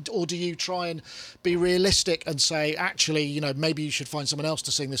about it, or do you try and be realistic and say, actually, maybe you should find someone else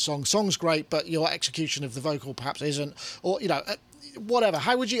to sing this song? Song's great, but your execution of the vocal perhaps isn't, or, whatever.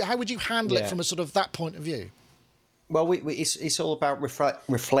 How would you handle it from a sort of that point of view? Well, it's all about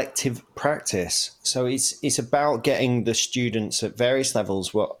reflective practice. So it's about getting the students at various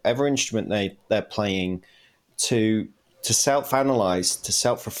levels, whatever instrument they're playing, to self-analyze, to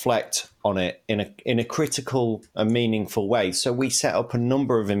self-reflect on it in a critical and meaningful way. So we set up a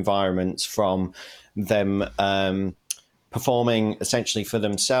number of environments, from them performing essentially for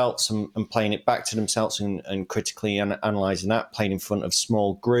themselves and playing it back to themselves and critically analyzing that, playing in front of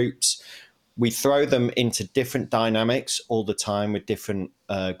small groups. We throw them into different dynamics all the time with different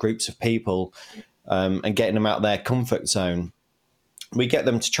groups of people, and getting them out of their comfort zone. We get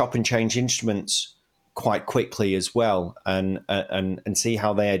them to chop and change instruments quite quickly as well, and see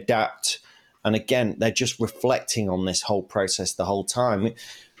how they adapt. And again, they're just reflecting on this whole process the whole time.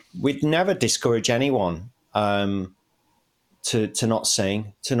 We'd never discourage anyone to not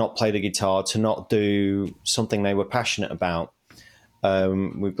sing, to not play the guitar, to not do something they were passionate about.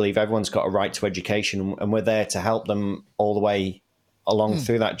 We believe everyone's got a right to education, and we're there to help them all the way along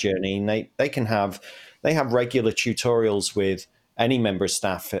through that journey. And they have regular tutorials with any member of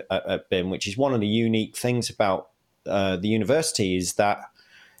staff at BIMM, which is one of the unique things about the university, is that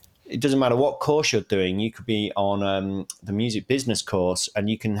it doesn't matter what course you're doing. You could be on the music business course, and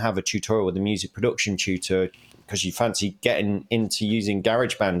you can have a tutorial with a music production tutor because you fancy getting into using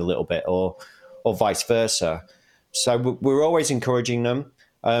GarageBand a little bit, or vice versa. So we're always encouraging them.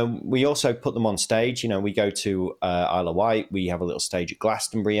 We also put them on stage. We go to Isle of Wight. We have a little stage at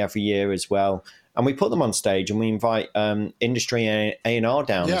Glastonbury every year as well. And we put them on stage, and we invite industry A&R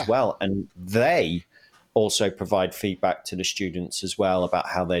down as well. And they also provide feedback to the students as well about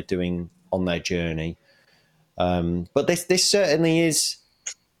how they're doing on their journey. But this certainly is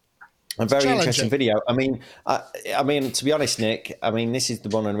a very interesting video. I mean, to be honest, Nick, this is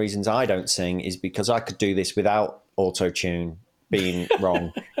one of the reasons I don't sing, is because I could do this without auto-tune being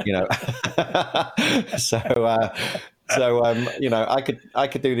wrong, So I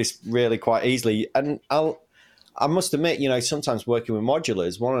could do this really quite easily. And I must admit, sometimes working with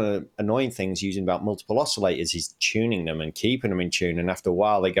modulars, one of the annoying things using about multiple oscillators is tuning them and keeping them in tune. And after a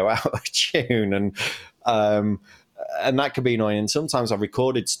while, they go out of tune, and that could be annoying. And sometimes I've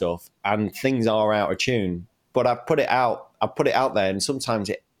recorded stuff and things are out of tune, but I've put it out there, and sometimes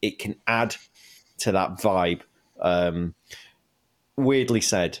it can add to that vibe. Weirdly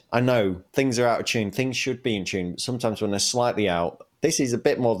said, I know things are out of tune, things should be in tune, but sometimes when they're slightly out, this is a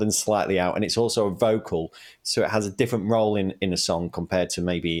bit more than slightly out, and it's also a vocal, so it has a different role in a song compared to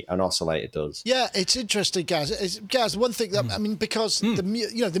maybe an oscillator does. Yeah, it's interesting, Gaz. Gaz, one thing that because the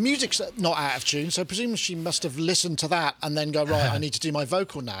music's not out of tune, so presumably she must have listened to that and then go, right, I need to do my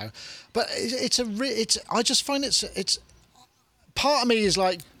vocal now. But I just find it's part of me is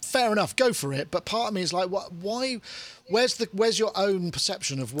like, fair enough, go for it. But part of me is like, why? Where's your own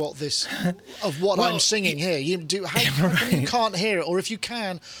perception of what I'm singing here? How come you can't hear it, or if you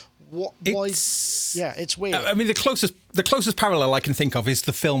can, why? Yeah, it's weird. I mean, the closest parallel I can think of is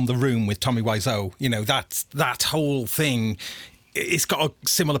the film The Room with Tommy Wiseau. That whole thing. It's got a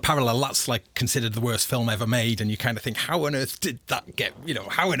similar parallel. That's like considered the worst film ever made, and you kind of think, how on earth did that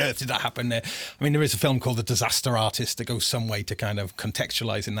how on earth did that happen there? I mean, there is a film called The Disaster Artist that goes some way to kind of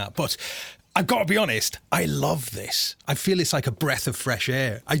contextualize in that, but I've got to be honest, I love this. I feel it's like a breath of fresh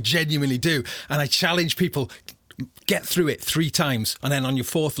air. I genuinely do. And I challenge people, get through it 3 times, and then on your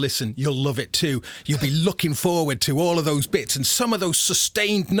 4th listen, you'll love it too. You'll be looking forward to all of those bits, and some of those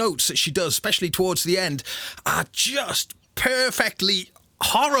sustained notes that she does, especially towards the end, are just perfectly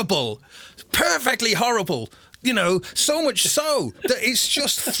horrible. So much so that it's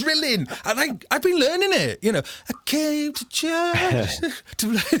just thrilling. And I've been learning it, I came to church.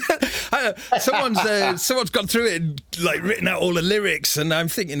 Someone's gone through it and written out all the lyrics, and I'm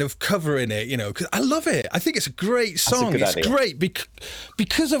thinking of covering it, because I love it. I think it's a great song. It's great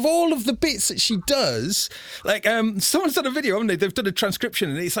because of all of the bits that she does. Someone's done a video, haven't they? They've done a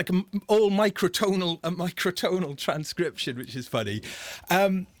transcription, and it's like all microtonal transcription, which is funny.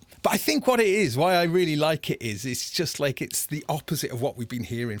 But I think what it is, why I really like it is, it's just like it's the opposite of what we've been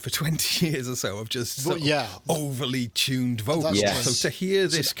hearing for 20 years or so of just overly tuned vocals. Yes. So to hear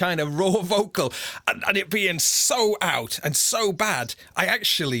this kind of raw vocal and it being so out and so bad, I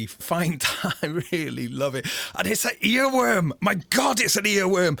actually find I really love it. And it's an earworm. My God, it's an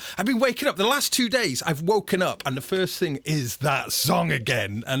earworm. I've been waking up the last 2 days. I've woken up and the first thing is that song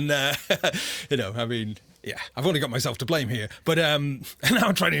again. And, you know, I mean, yeah, I've only got myself to blame here. But and now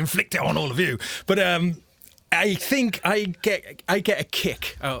I'm trying to inflict it on all of you. But I think I get a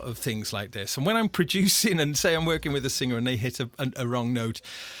kick out of things like this. And when I'm producing and say I'm working with a singer and they hit a wrong note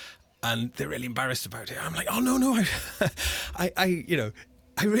and they're really embarrassed about it, I'm like, oh, no, I you know,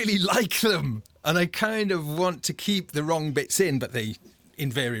 I really like them. And I kind of want to keep the wrong bits in, but they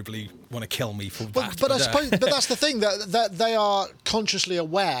invariably want to kill me for that. But I suppose, but that's the thing, that they are consciously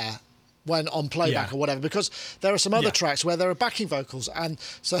aware when on playback or whatever, because there are some other tracks where there are backing vocals, and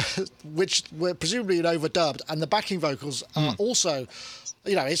so which were presumably overdubbed, and the backing vocals are also,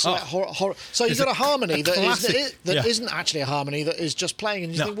 you know, it's like horror. So you've got a harmony that isn't actually a harmony, that is just playing,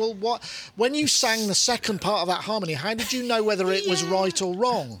 and you think, well, what? When you sang the second part of that harmony, how did you know whether it was right or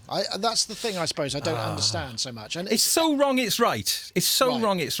wrong? That's the thing, I suppose, I don't understand so much. And it's so wrong, it's right. It's so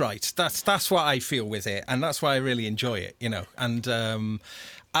wrong, it's right. That's what I feel with it, and that's why I really enjoy it, you know.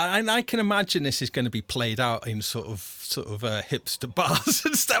 And I can imagine this is going to be played out in sort of hipster bars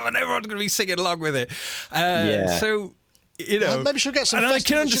and stuff, and everyone's going to be singing along with it. So, you know, maybe she'll get some.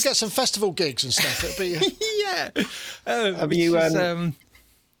 She'll get some festival gigs and stuff. It'd be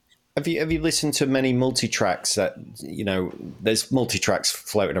Have you listened to many multi-tracks that, you know, there's multi-tracks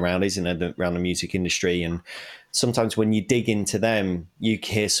floating around, isn't there, around the music industry, and sometimes when you dig into them, you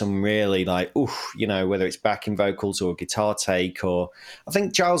hear some really like, oof, you know, whether it's backing vocals or guitar take, or I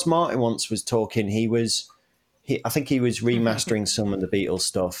think Giles Martin once was talking, I think he was remastering some of the Beatles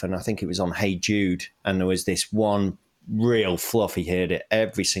stuff, and I think it was on Hey Jude, and there was this one real fluff, he heard it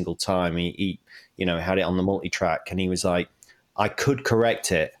every single time. He you know, had it on the multi-track, and he was like, I could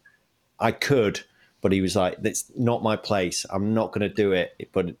correct it. I could, but he was like, that's not my place. I'm not going to do it.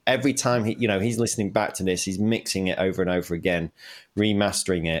 But every time he's listening back to this, he's mixing it over and over again,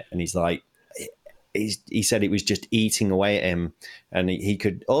 remastering it. And he's like, he said it was just eating away at him. And he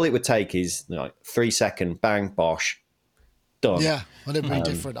could, all it would take is like 3 second, bang, bosh, done. Yeah, well, it'd be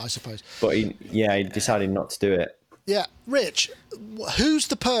different, I suppose. But he decided not to do it. Yeah. Rich, who's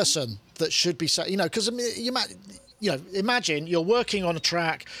the person that should be saying, you know, because imagine you're working on a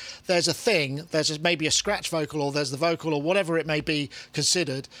track, there's a thing, there's maybe a scratch vocal, or there's the vocal, or whatever it may be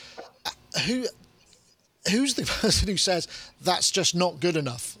considered. Who's the person who says that's just not good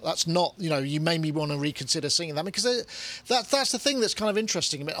enough? That's not, you know, you made me want to reconsider singing that, because that's the thing that's kind of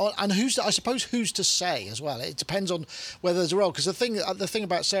interesting. And I suppose who's to say as well. It depends on whether there's a role, because the thing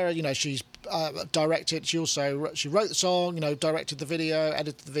about Sarah, you know, she's directed. She wrote the song, you know, directed the video,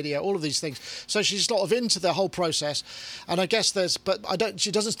 edited the video, all of these things. So she's sort of into the whole process. And I guess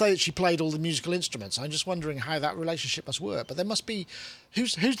she doesn't say that she played all the musical instruments. I'm just wondering how that relationship must work. But there must be,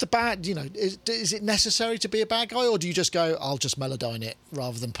 who's the bad, you know, is it necessary to be a bad guy, or do you just go, I'll just Melodyne it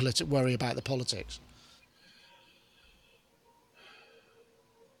rather than worry about the politics?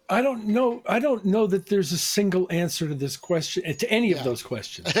 I don't know that there's a single answer to this question, to any of those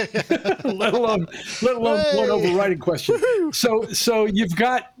questions, let alone one overriding question. So you've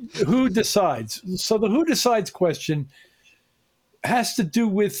got who decides. So the who decides question has to do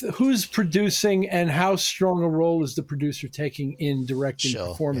with who's producing and how strong a role is the producer taking in directing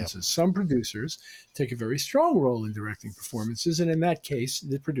performances. Yeah. Some producers take a very strong role in directing performances, and in that case,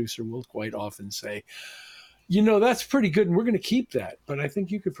 the producer will quite often say, you know, that's pretty good, and we're going to keep that, but I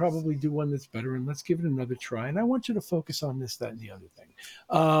think you could probably do one that's better, and let's give it another try, and I want you to focus on this, that, and the other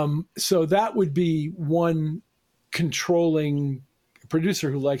thing. So that would be one controlling producer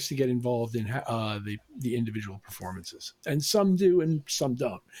who likes to get involved in the individual performances, and some do and some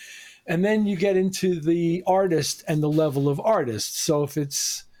don't. And then you get into the artist and the level of artist. So if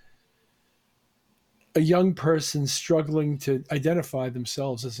it's a young person struggling to identify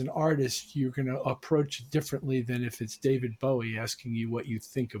themselves as an artist, you're going to approach it differently than if it's David Bowie asking you what you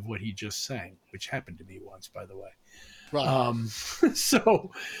think of what he just sang, which happened to me once, by the way. Right.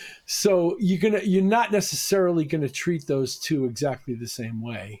 So you're not necessarily going to treat those two exactly the same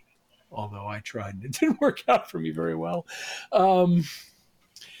way, although I tried and it didn't work out for me very well.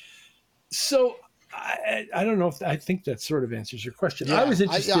 So I don't know if I think that sort of answers your question. Yeah, I was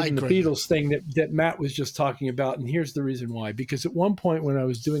interested in the Beatles thing that Matt was just talking about, and here's the reason why. Because at one point when I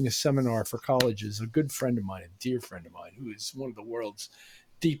was doing a seminar for colleges, a good friend of mine, a dear friend of mine, who is one of the world's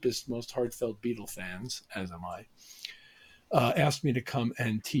deepest, most heartfelt Beatle fans, as am I, asked me to come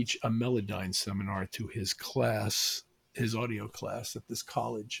and teach a Melodyne seminar to his class, his audio class at this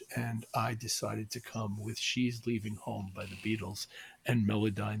college. And I decided to come with She's Leaving Home by the Beatles and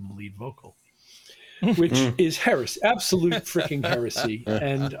Melodyne the lead vocal, which is heresy, absolute freaking heresy.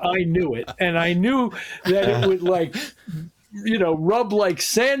 And I knew it. And I knew that it would rub like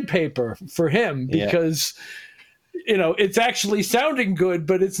sandpaper for him because, it's actually sounding good,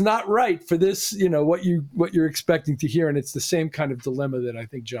 but it's not right for this, what you're expecting to hear. And it's the same kind of dilemma that I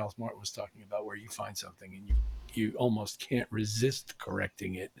think Giles Martin was talking about, where you find something and you almost can't resist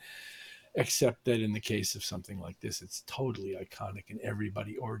correcting it, except that in the case of something like this, it's totally iconic and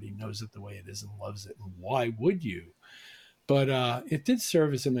everybody already knows it the way it is and loves it. And why would you? But it did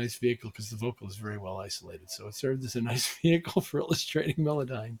serve as a nice vehicle because the vocal is very well isolated. So it served as a nice vehicle for illustrating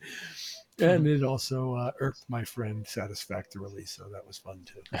Melodyne. And it also irked my friend satisfactorily. So that was fun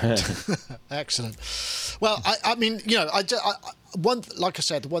too. Excellent. Well, I mean, like I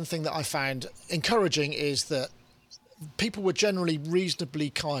said, the one thing that I found encouraging is that people were generally reasonably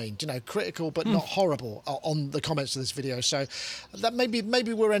kind, critical but not horrible on the comments of this video. So that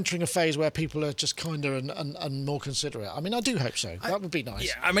maybe we're entering a phase where people are just kinder and more considerate. I mean, I do hope so. That would be nice.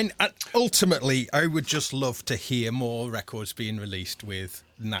 Yeah, I mean, ultimately, I would just love to hear more records being released with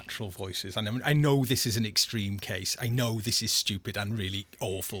natural voices. And I know this is an extreme case. I know this is stupid and really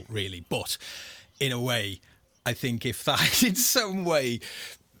awful, really. But in a way, I think if that in some way,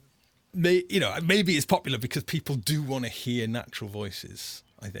 maybe it's popular because people do want to hear natural voices.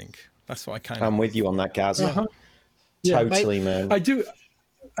 I think that's what I'm with you on that, Gaz. Totally, man. I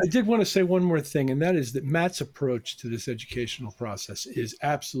did want to say one more thing, and that is that Matt's approach to this educational process is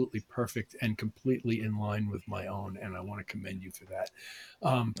absolutely perfect and completely in line with my own, and I want to commend you for that.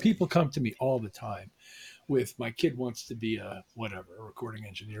 People come to me all the time with, my kid wants to be a recording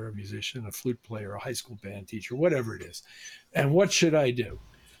engineer, a musician, a flute player, a high school band teacher, whatever it is. And what should I do?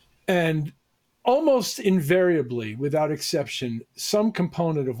 And almost invariably, without exception, some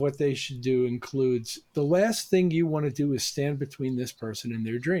component of what they should do includes the last thing you want to do is stand between this person and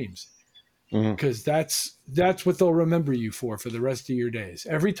their dreams. Because that's what they'll remember you for the rest of your days.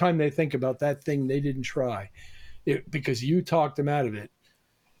 Every time they think about that thing they didn't try, because you talked them out of it,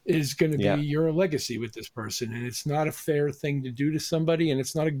 is going to be your legacy with this person. And it's not a fair thing to do to somebody, and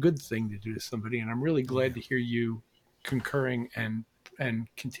it's not a good thing to do to somebody. And I'm really glad to hear you concurring and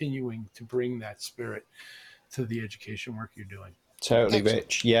continuing to bring that spirit to the education work you're doing. Totally,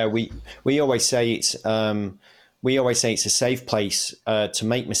 Rich. Yeah, we always say it's a safe place to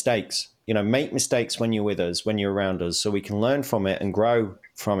make mistakes. Make mistakes when you're with us, when you're around us, so we can learn from it and grow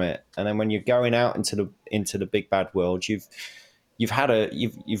from it. And then when you're going out into the big bad world, you've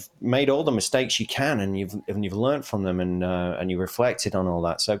made all the mistakes you can, and you've learned from them, and you reflected on all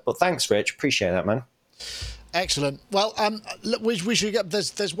that. So, but thanks, Rich. Appreciate that, man. Excellent. Well, we should get.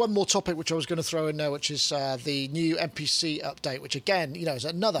 There's one more topic which I was going to throw in there, which is the new MPC update, which again, is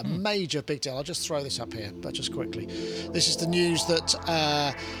another major big deal. I'll just throw this up here, but just quickly. This is the news that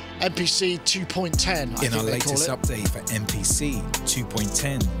MPC 2.10. In our latest update for MPC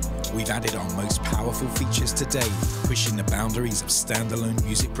 2.10, we've added our most powerful features to date, pushing the boundaries of standalone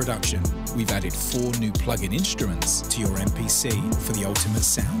music production. We've added 4 new plug-in instruments to your MPC for the ultimate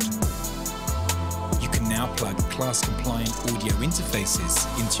sound. You can now plug class-compliant audio interfaces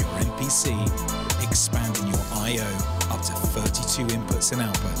into your MPC, expanding your I/O up to 32 inputs and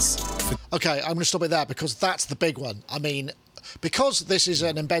outputs. Okay, I'm going to stop it there because that's the big one. I mean, because this is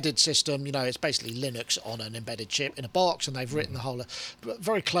an embedded system, it's basically Linux on an embedded chip in a box, and they've written the whole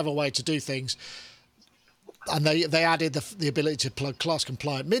very clever way to do things. And they added the ability to plug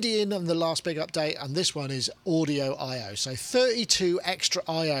class-compliant MIDI in the last big update, and this one is audio I/O. So 32 extra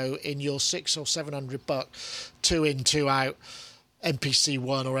I/O in your $600 or $700 2-in, 2-out MPC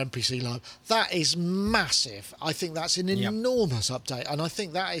One or MPC Live. That is massive. I think that's an enormous update, and I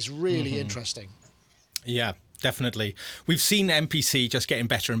think that is really interesting. Yeah. Definitely. We've seen MPC just getting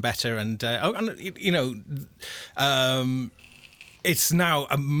better and better, and it's now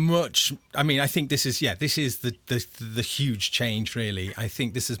I think this is the huge change, really. I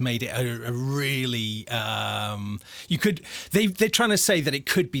think this has made it a really they're trying to say that it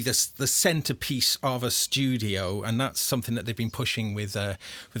could be the centerpiece of a studio, and that's something that they've been pushing with the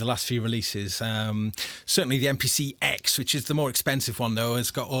last few releases. Certainly the MPC X, which is the more expensive one though,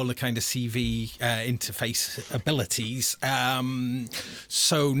 has got all the kind of CV interface abilities.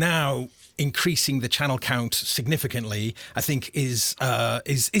 So now increasing the channel count significantly, I think, is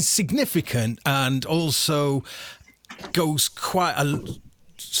significant, and also goes quite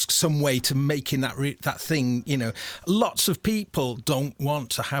some way to making that thing, lots of people don't want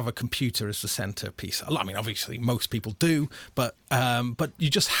to have a computer as the centerpiece. I mean, obviously most people do, but you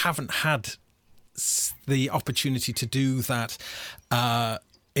just haven't had the opportunity to do that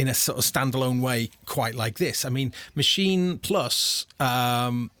in a sort of standalone way quite like this. I mean, Machine Plus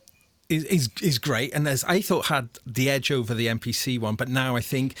is great, and I thought had the edge over the MPC one, but now I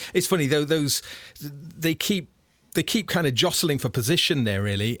think it's funny though, they keep kind of jostling for position there,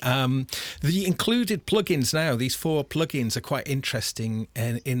 really. The included plugins now, these 4 plugins are quite interesting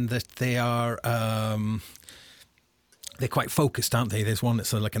in that they are they're quite focused, aren't they? There's one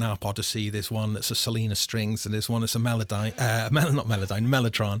that's like an Arp Odyssey, there's one that's a Selena Strings, and there's one that's a Mellotron.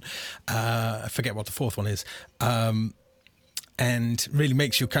 I forget what the 4th one is. And really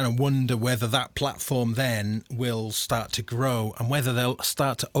makes you kind of wonder whether that platform then will start to grow and whether they'll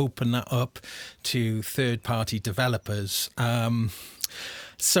start to open that up to third-party developers.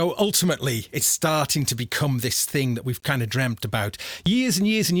 So ultimately, it's starting to become this thing that we've kind of dreamt about years and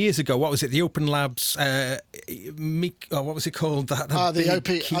years and years ago. What was it? The Open Labs, what was it called? The OP.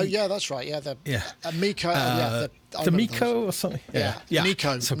 Oh, yeah, that's right. Yeah, Miko. The Miko or something. Yeah.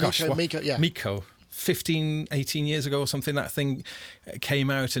 Miko. So gosh, Miko. Yeah. Miko. 15, 18 years ago or something, that thing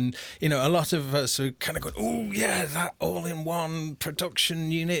came out, and a lot of us are kind of going, oh yeah, that all-in-one production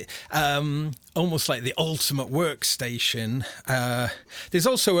unit, almost like the ultimate workstation. There's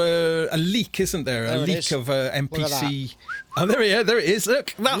also a leak, isn't there? A leak of MPC. Oh, there it is.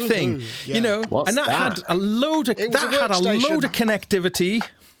 Look, that thing. Yeah. What's and that had a load of connectivity.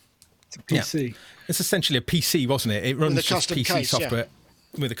 It's a PC. Yeah. It's essentially a PC, wasn't it? It runs with a custom PC case, software.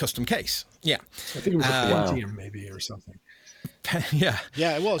 With a custom case, yeah. I think it was a Pentium maybe or something. Yeah,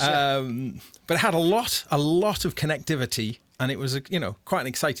 it was. Yeah. But it had a lot of connectivity, and it was quite an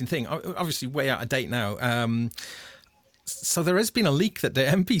exciting thing. Obviously, way out of date now. So there has been a leak that the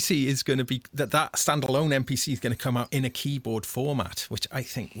MPC is going to be that standalone MPC is going to come out in a keyboard format, which I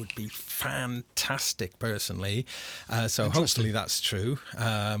think would be fantastic personally. So hopefully that's true,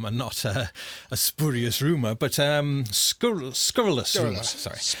 and not a spurious rumor, but scurrilous rumor.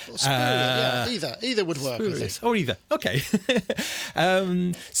 Sorry, either would work. Spurious, or either. Okay.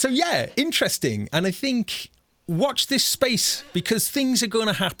 So yeah, interesting, and I think. Watch this space, because things are going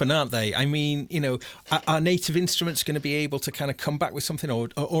to happen, aren't they? I mean, are Native Instruments going to be able to kind of come back with something, or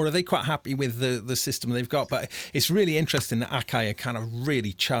are they quite happy with the system they've got? But it's really interesting that Akai are kind of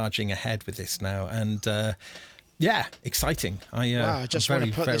really charging ahead with this now, and exciting. I just want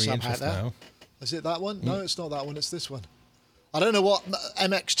to put this up out there. Now. Is it that one? No, it's not that one. It's this one. I don't know what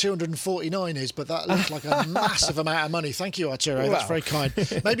MX249 is, but that looks like a massive amount of money. Thank you, Arturo. That's very kind.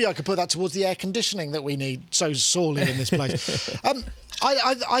 Maybe I could put that towards the air conditioning that we need so sorely in this place.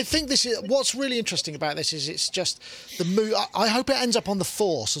 I think this is what's really interesting about this is it's just the move. I hope it ends up on the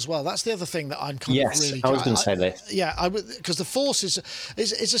Force as well. That's the other thing that I'm kind of really. I was going to say this. Yeah, because the Force is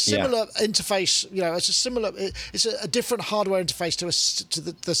a similar interface. It's a different hardware interface to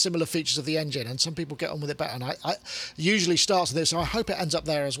the similar features of the engine, and some people get on with it better. And I usually starts with this, so I hope it ends up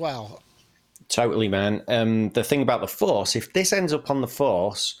there as well. Totally, man. The thing about the Force, if this ends up on the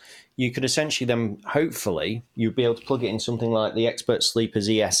Force, you could essentially then, hopefully, you'd be able to plug it in something like the Expert Sleepers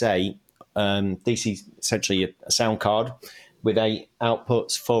ES8. This is essentially a sound card with 8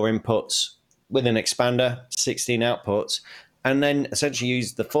 outputs, 4 inputs, with an expander, 16 outputs, and then essentially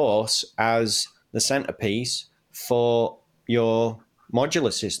use the Force as the centerpiece for your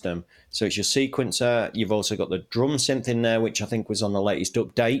modular system. So it's your sequencer. You've also got the drum synth in there, which I think was on the latest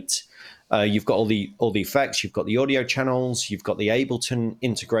update. You've got all the effects. You've got the audio channels. You've got the Ableton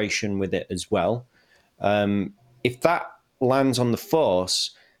integration with it as well. If that lands on the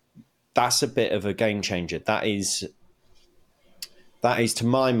Force, that's a bit of a game changer. That is, to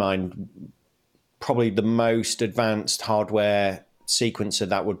my mind, probably the most advanced hardware sequencer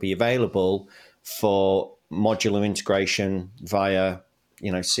that would be available for modular integration via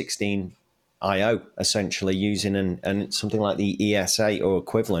 16 I/O, essentially using and something like the ES8 or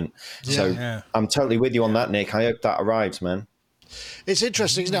equivalent. I'm totally with you on that, Nick. I hope that arrives, man. It's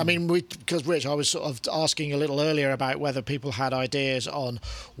interesting, isn't it? I mean, because Rich, I was sort of asking a little earlier about whether people had ideas on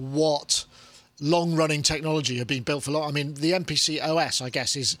what long-running technology had been built for long. I mean, the MPC OS, I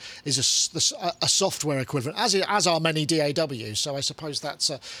guess, is a software equivalent, as are many DAWs. So I suppose that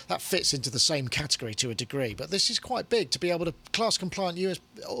fits into the same category to a degree. But this is quite big to be able to class-compliant US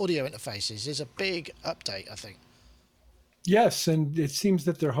audio interfaces. Is a big update, I think. Yes, and it seems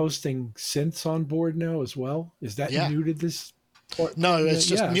that they're hosting synths on board now as well. Is that new to this No, it's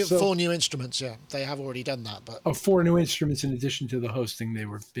just 4 new instruments. Yeah, they have already done that. But 4 new instruments in addition to the hosting they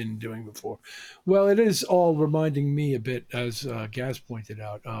were been doing before. Well, it is all reminding me a bit, as Gaz pointed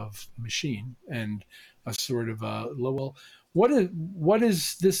out, of Machine and a sort of well, what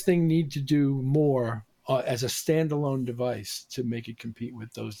does this thing need to do more as a standalone device to make it compete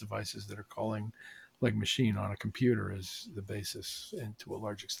with those devices that are calling like Machine on a computer as the basis, and to a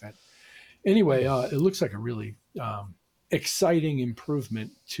large extent. Anyway, it looks like a really exciting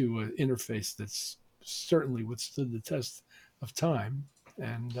improvement to an interface that's certainly withstood the test of time.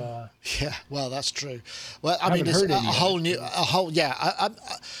 And yeah, well, that's true. Well, I mean, there's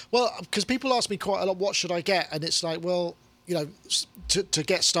well, because people ask me quite a lot, what should I get? And it's like, well, you know, to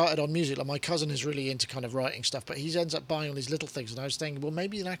get started on music, like my cousin is really into kind of writing stuff, but he ends up buying all these little things. And I was thinking, well,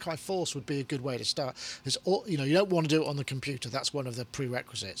 maybe an Akai Force would be a good way to start. You know, you don't want to do it on the computer. That's one of the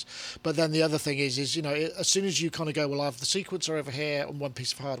prerequisites. But then the other thing is, you know, as soon as you kind of go, well, I have the sequencer over here on one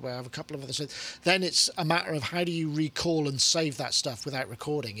piece of hardware, I have a couple of others. Then it's a matter of how do you recall and save that stuff without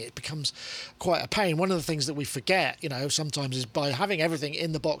recording. It becomes quite a pain. One of the things that we forget, you know, sometimes is by having everything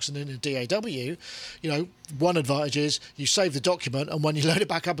in the box and in a DAW, you know, one advantage is you save the document, and when you load it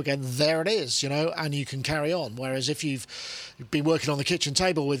back up again, there it is, you know, and you can carry on. Whereas if you've been working on the kitchen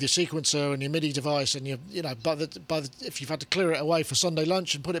table with your sequencer and your MIDI device, and you know, if you've had to clear it away for Sunday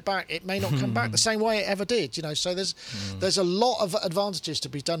lunch and put it back, it may not come back the same way it ever did, you know. So there's a lot of advantages to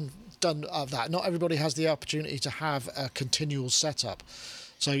be done of that. Not everybody has the opportunity to have a continual setup.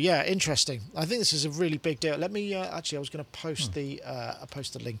 So yeah, interesting. I think this is a really big deal. Let me actually, I was going to post the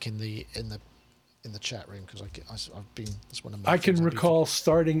link in the chat room, because I've been. That's one of my. I can recall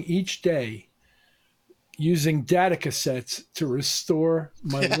starting each day using data cassettes to restore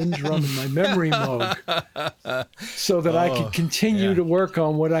my Lindrum and my memory mode, so that I could continue to work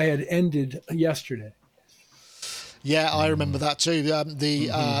on what I had ended yesterday. Yeah, I remember that too. The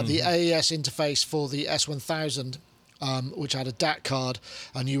AES interface for the S1000. Which had a DAT card,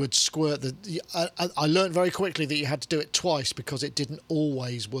 and you would squirt I learned very quickly that you had to do it twice because it didn't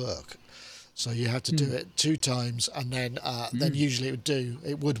always work. So you had to do it 2 times, and then usually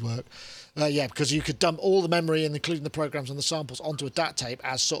it would work. Yeah, because you could dump all the memory, including the programs and the samples, onto a DAT tape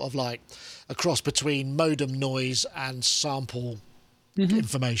as sort of like a cross between modem noise and sample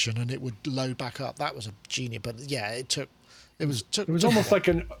information, and it would load back up. That was a genius, but yeah, it was almost like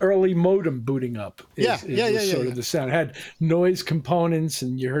an early modem booting up. Sort of the sound. It had noise components,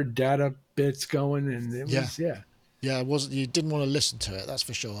 and you heard data bits going, and it was Yeah, it wasn't. You didn't want to listen to it, that's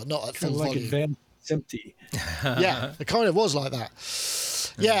for sure. Not at full volume. Advanced empty. Yeah, it kind of was like that.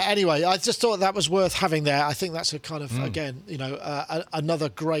 Yeah. Anyway, I just thought that was worth having there. I think that's a kind of again, you know, another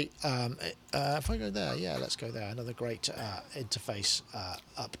great. If I go there, let's go there. Another great interface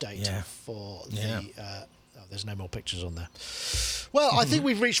update for the. There's no more pictures on there. Well, I think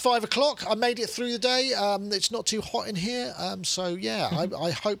we've reached 5 o'clock. I made it through the day. It's not too hot in here. So, yeah,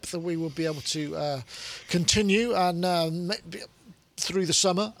 I hope that we will be able to continue and through the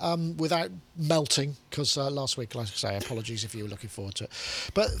summer without melting, because last week, like I say, apologies if you were looking forward to it.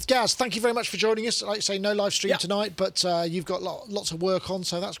 But, Gaz, thank you very much for joining us. Like I say, no live stream tonight, but you've got lots of work on,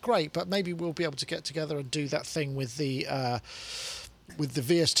 so that's great. But maybe we'll be able to get together and do that thing with the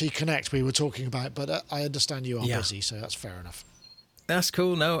VST Connect we were talking about, but I understand you are busy, so that's fair enough. That's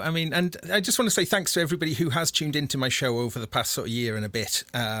cool. No, I mean, and I just want to say thanks to everybody who has tuned into my show over the past sort of year and a bit.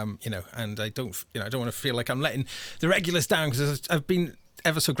 You know, and I don't want to feel like I'm letting the regulars down, because I've been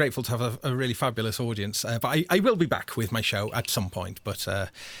ever so grateful to have a really fabulous audience. But I will be back with my show at some point, but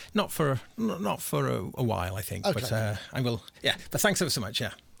not for a while, I think. Okay. But I will. Yeah. But thanks ever so much.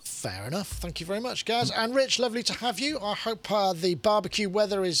 Yeah. Fair enough. Thank you very much, Gaz. And Rich, lovely to have you. I hope the barbecue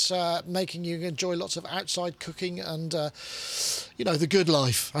weather is making you enjoy lots of outside cooking and, you know, the good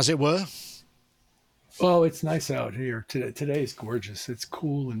life, as it were. Well, it's nice out here. Today is gorgeous. It's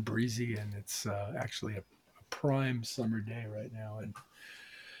cool and breezy, and it's actually a prime summer day right now. And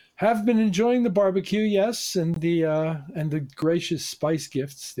have been enjoying the barbecue, yes, and the gracious spice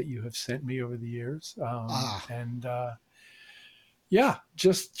gifts that you have sent me over the years. Yeah,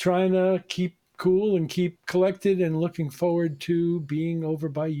 just trying to keep cool and keep collected, and looking forward to being over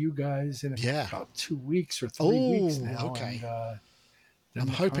by you guys in about 2 weeks or 3 weeks now. Okay. And, I'm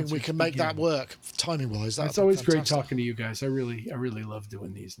hoping we can make that work timing-wise. It's always great talking to you guys. I really love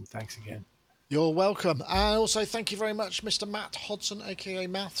doing these, and thanks again. You're welcome. And also thank you very much, Mr. Matt Hodson, aka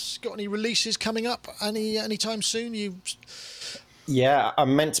Maths. Got any releases coming up anytime soon? Yeah,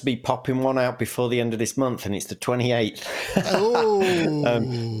 I'm meant to be popping one out before the end of this month, and it's the 28th.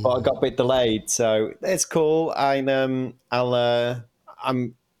 But I got a bit delayed, so it's cool. I'm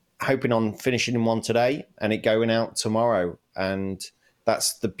hoping on finishing one today and it going out tomorrow. And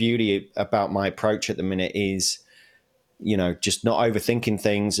that's the beauty about my approach at the minute is, just not overthinking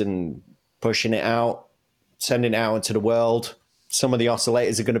things and pushing it out, sending it out into the world. Some of the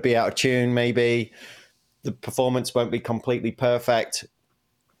oscillators are going to be out of tune, maybe. The performance won't be completely perfect.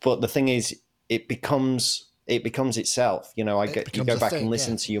 But the thing is, it becomes itself. You go back and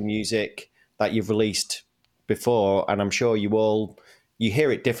listen to your music that you've released before, and I'm sure you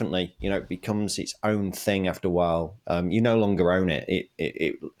hear it differently. It becomes its own thing after a while. You no longer own it.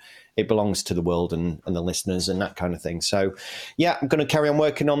 It belongs to the world and the listeners and that kind of thing. So, yeah, I'm going to carry on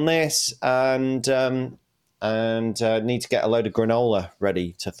working on this and need to get a load of granola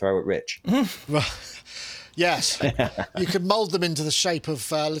ready to throw at Rich. Yes, you could mould them into the shape of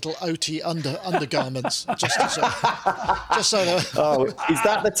little OT undergarments. Just so they're... Oh, is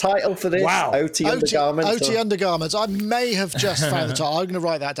that the title for this? Wow. OT undergarments? OT undergarments. I may have just found the title. I'm going to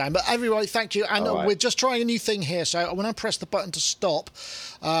write that down. But everybody, thank you. And we're just trying a new thing here. So when I press the button to stop,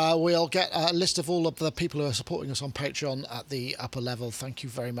 we'll get a list of all of the people who are supporting us on Patreon at the upper level. Thank you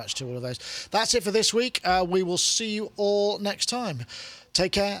very much to all of those. That's it for this week. We will see you all next time.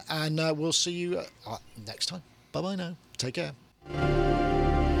 Take care, and we'll see you next time. Bye-bye now. Take care.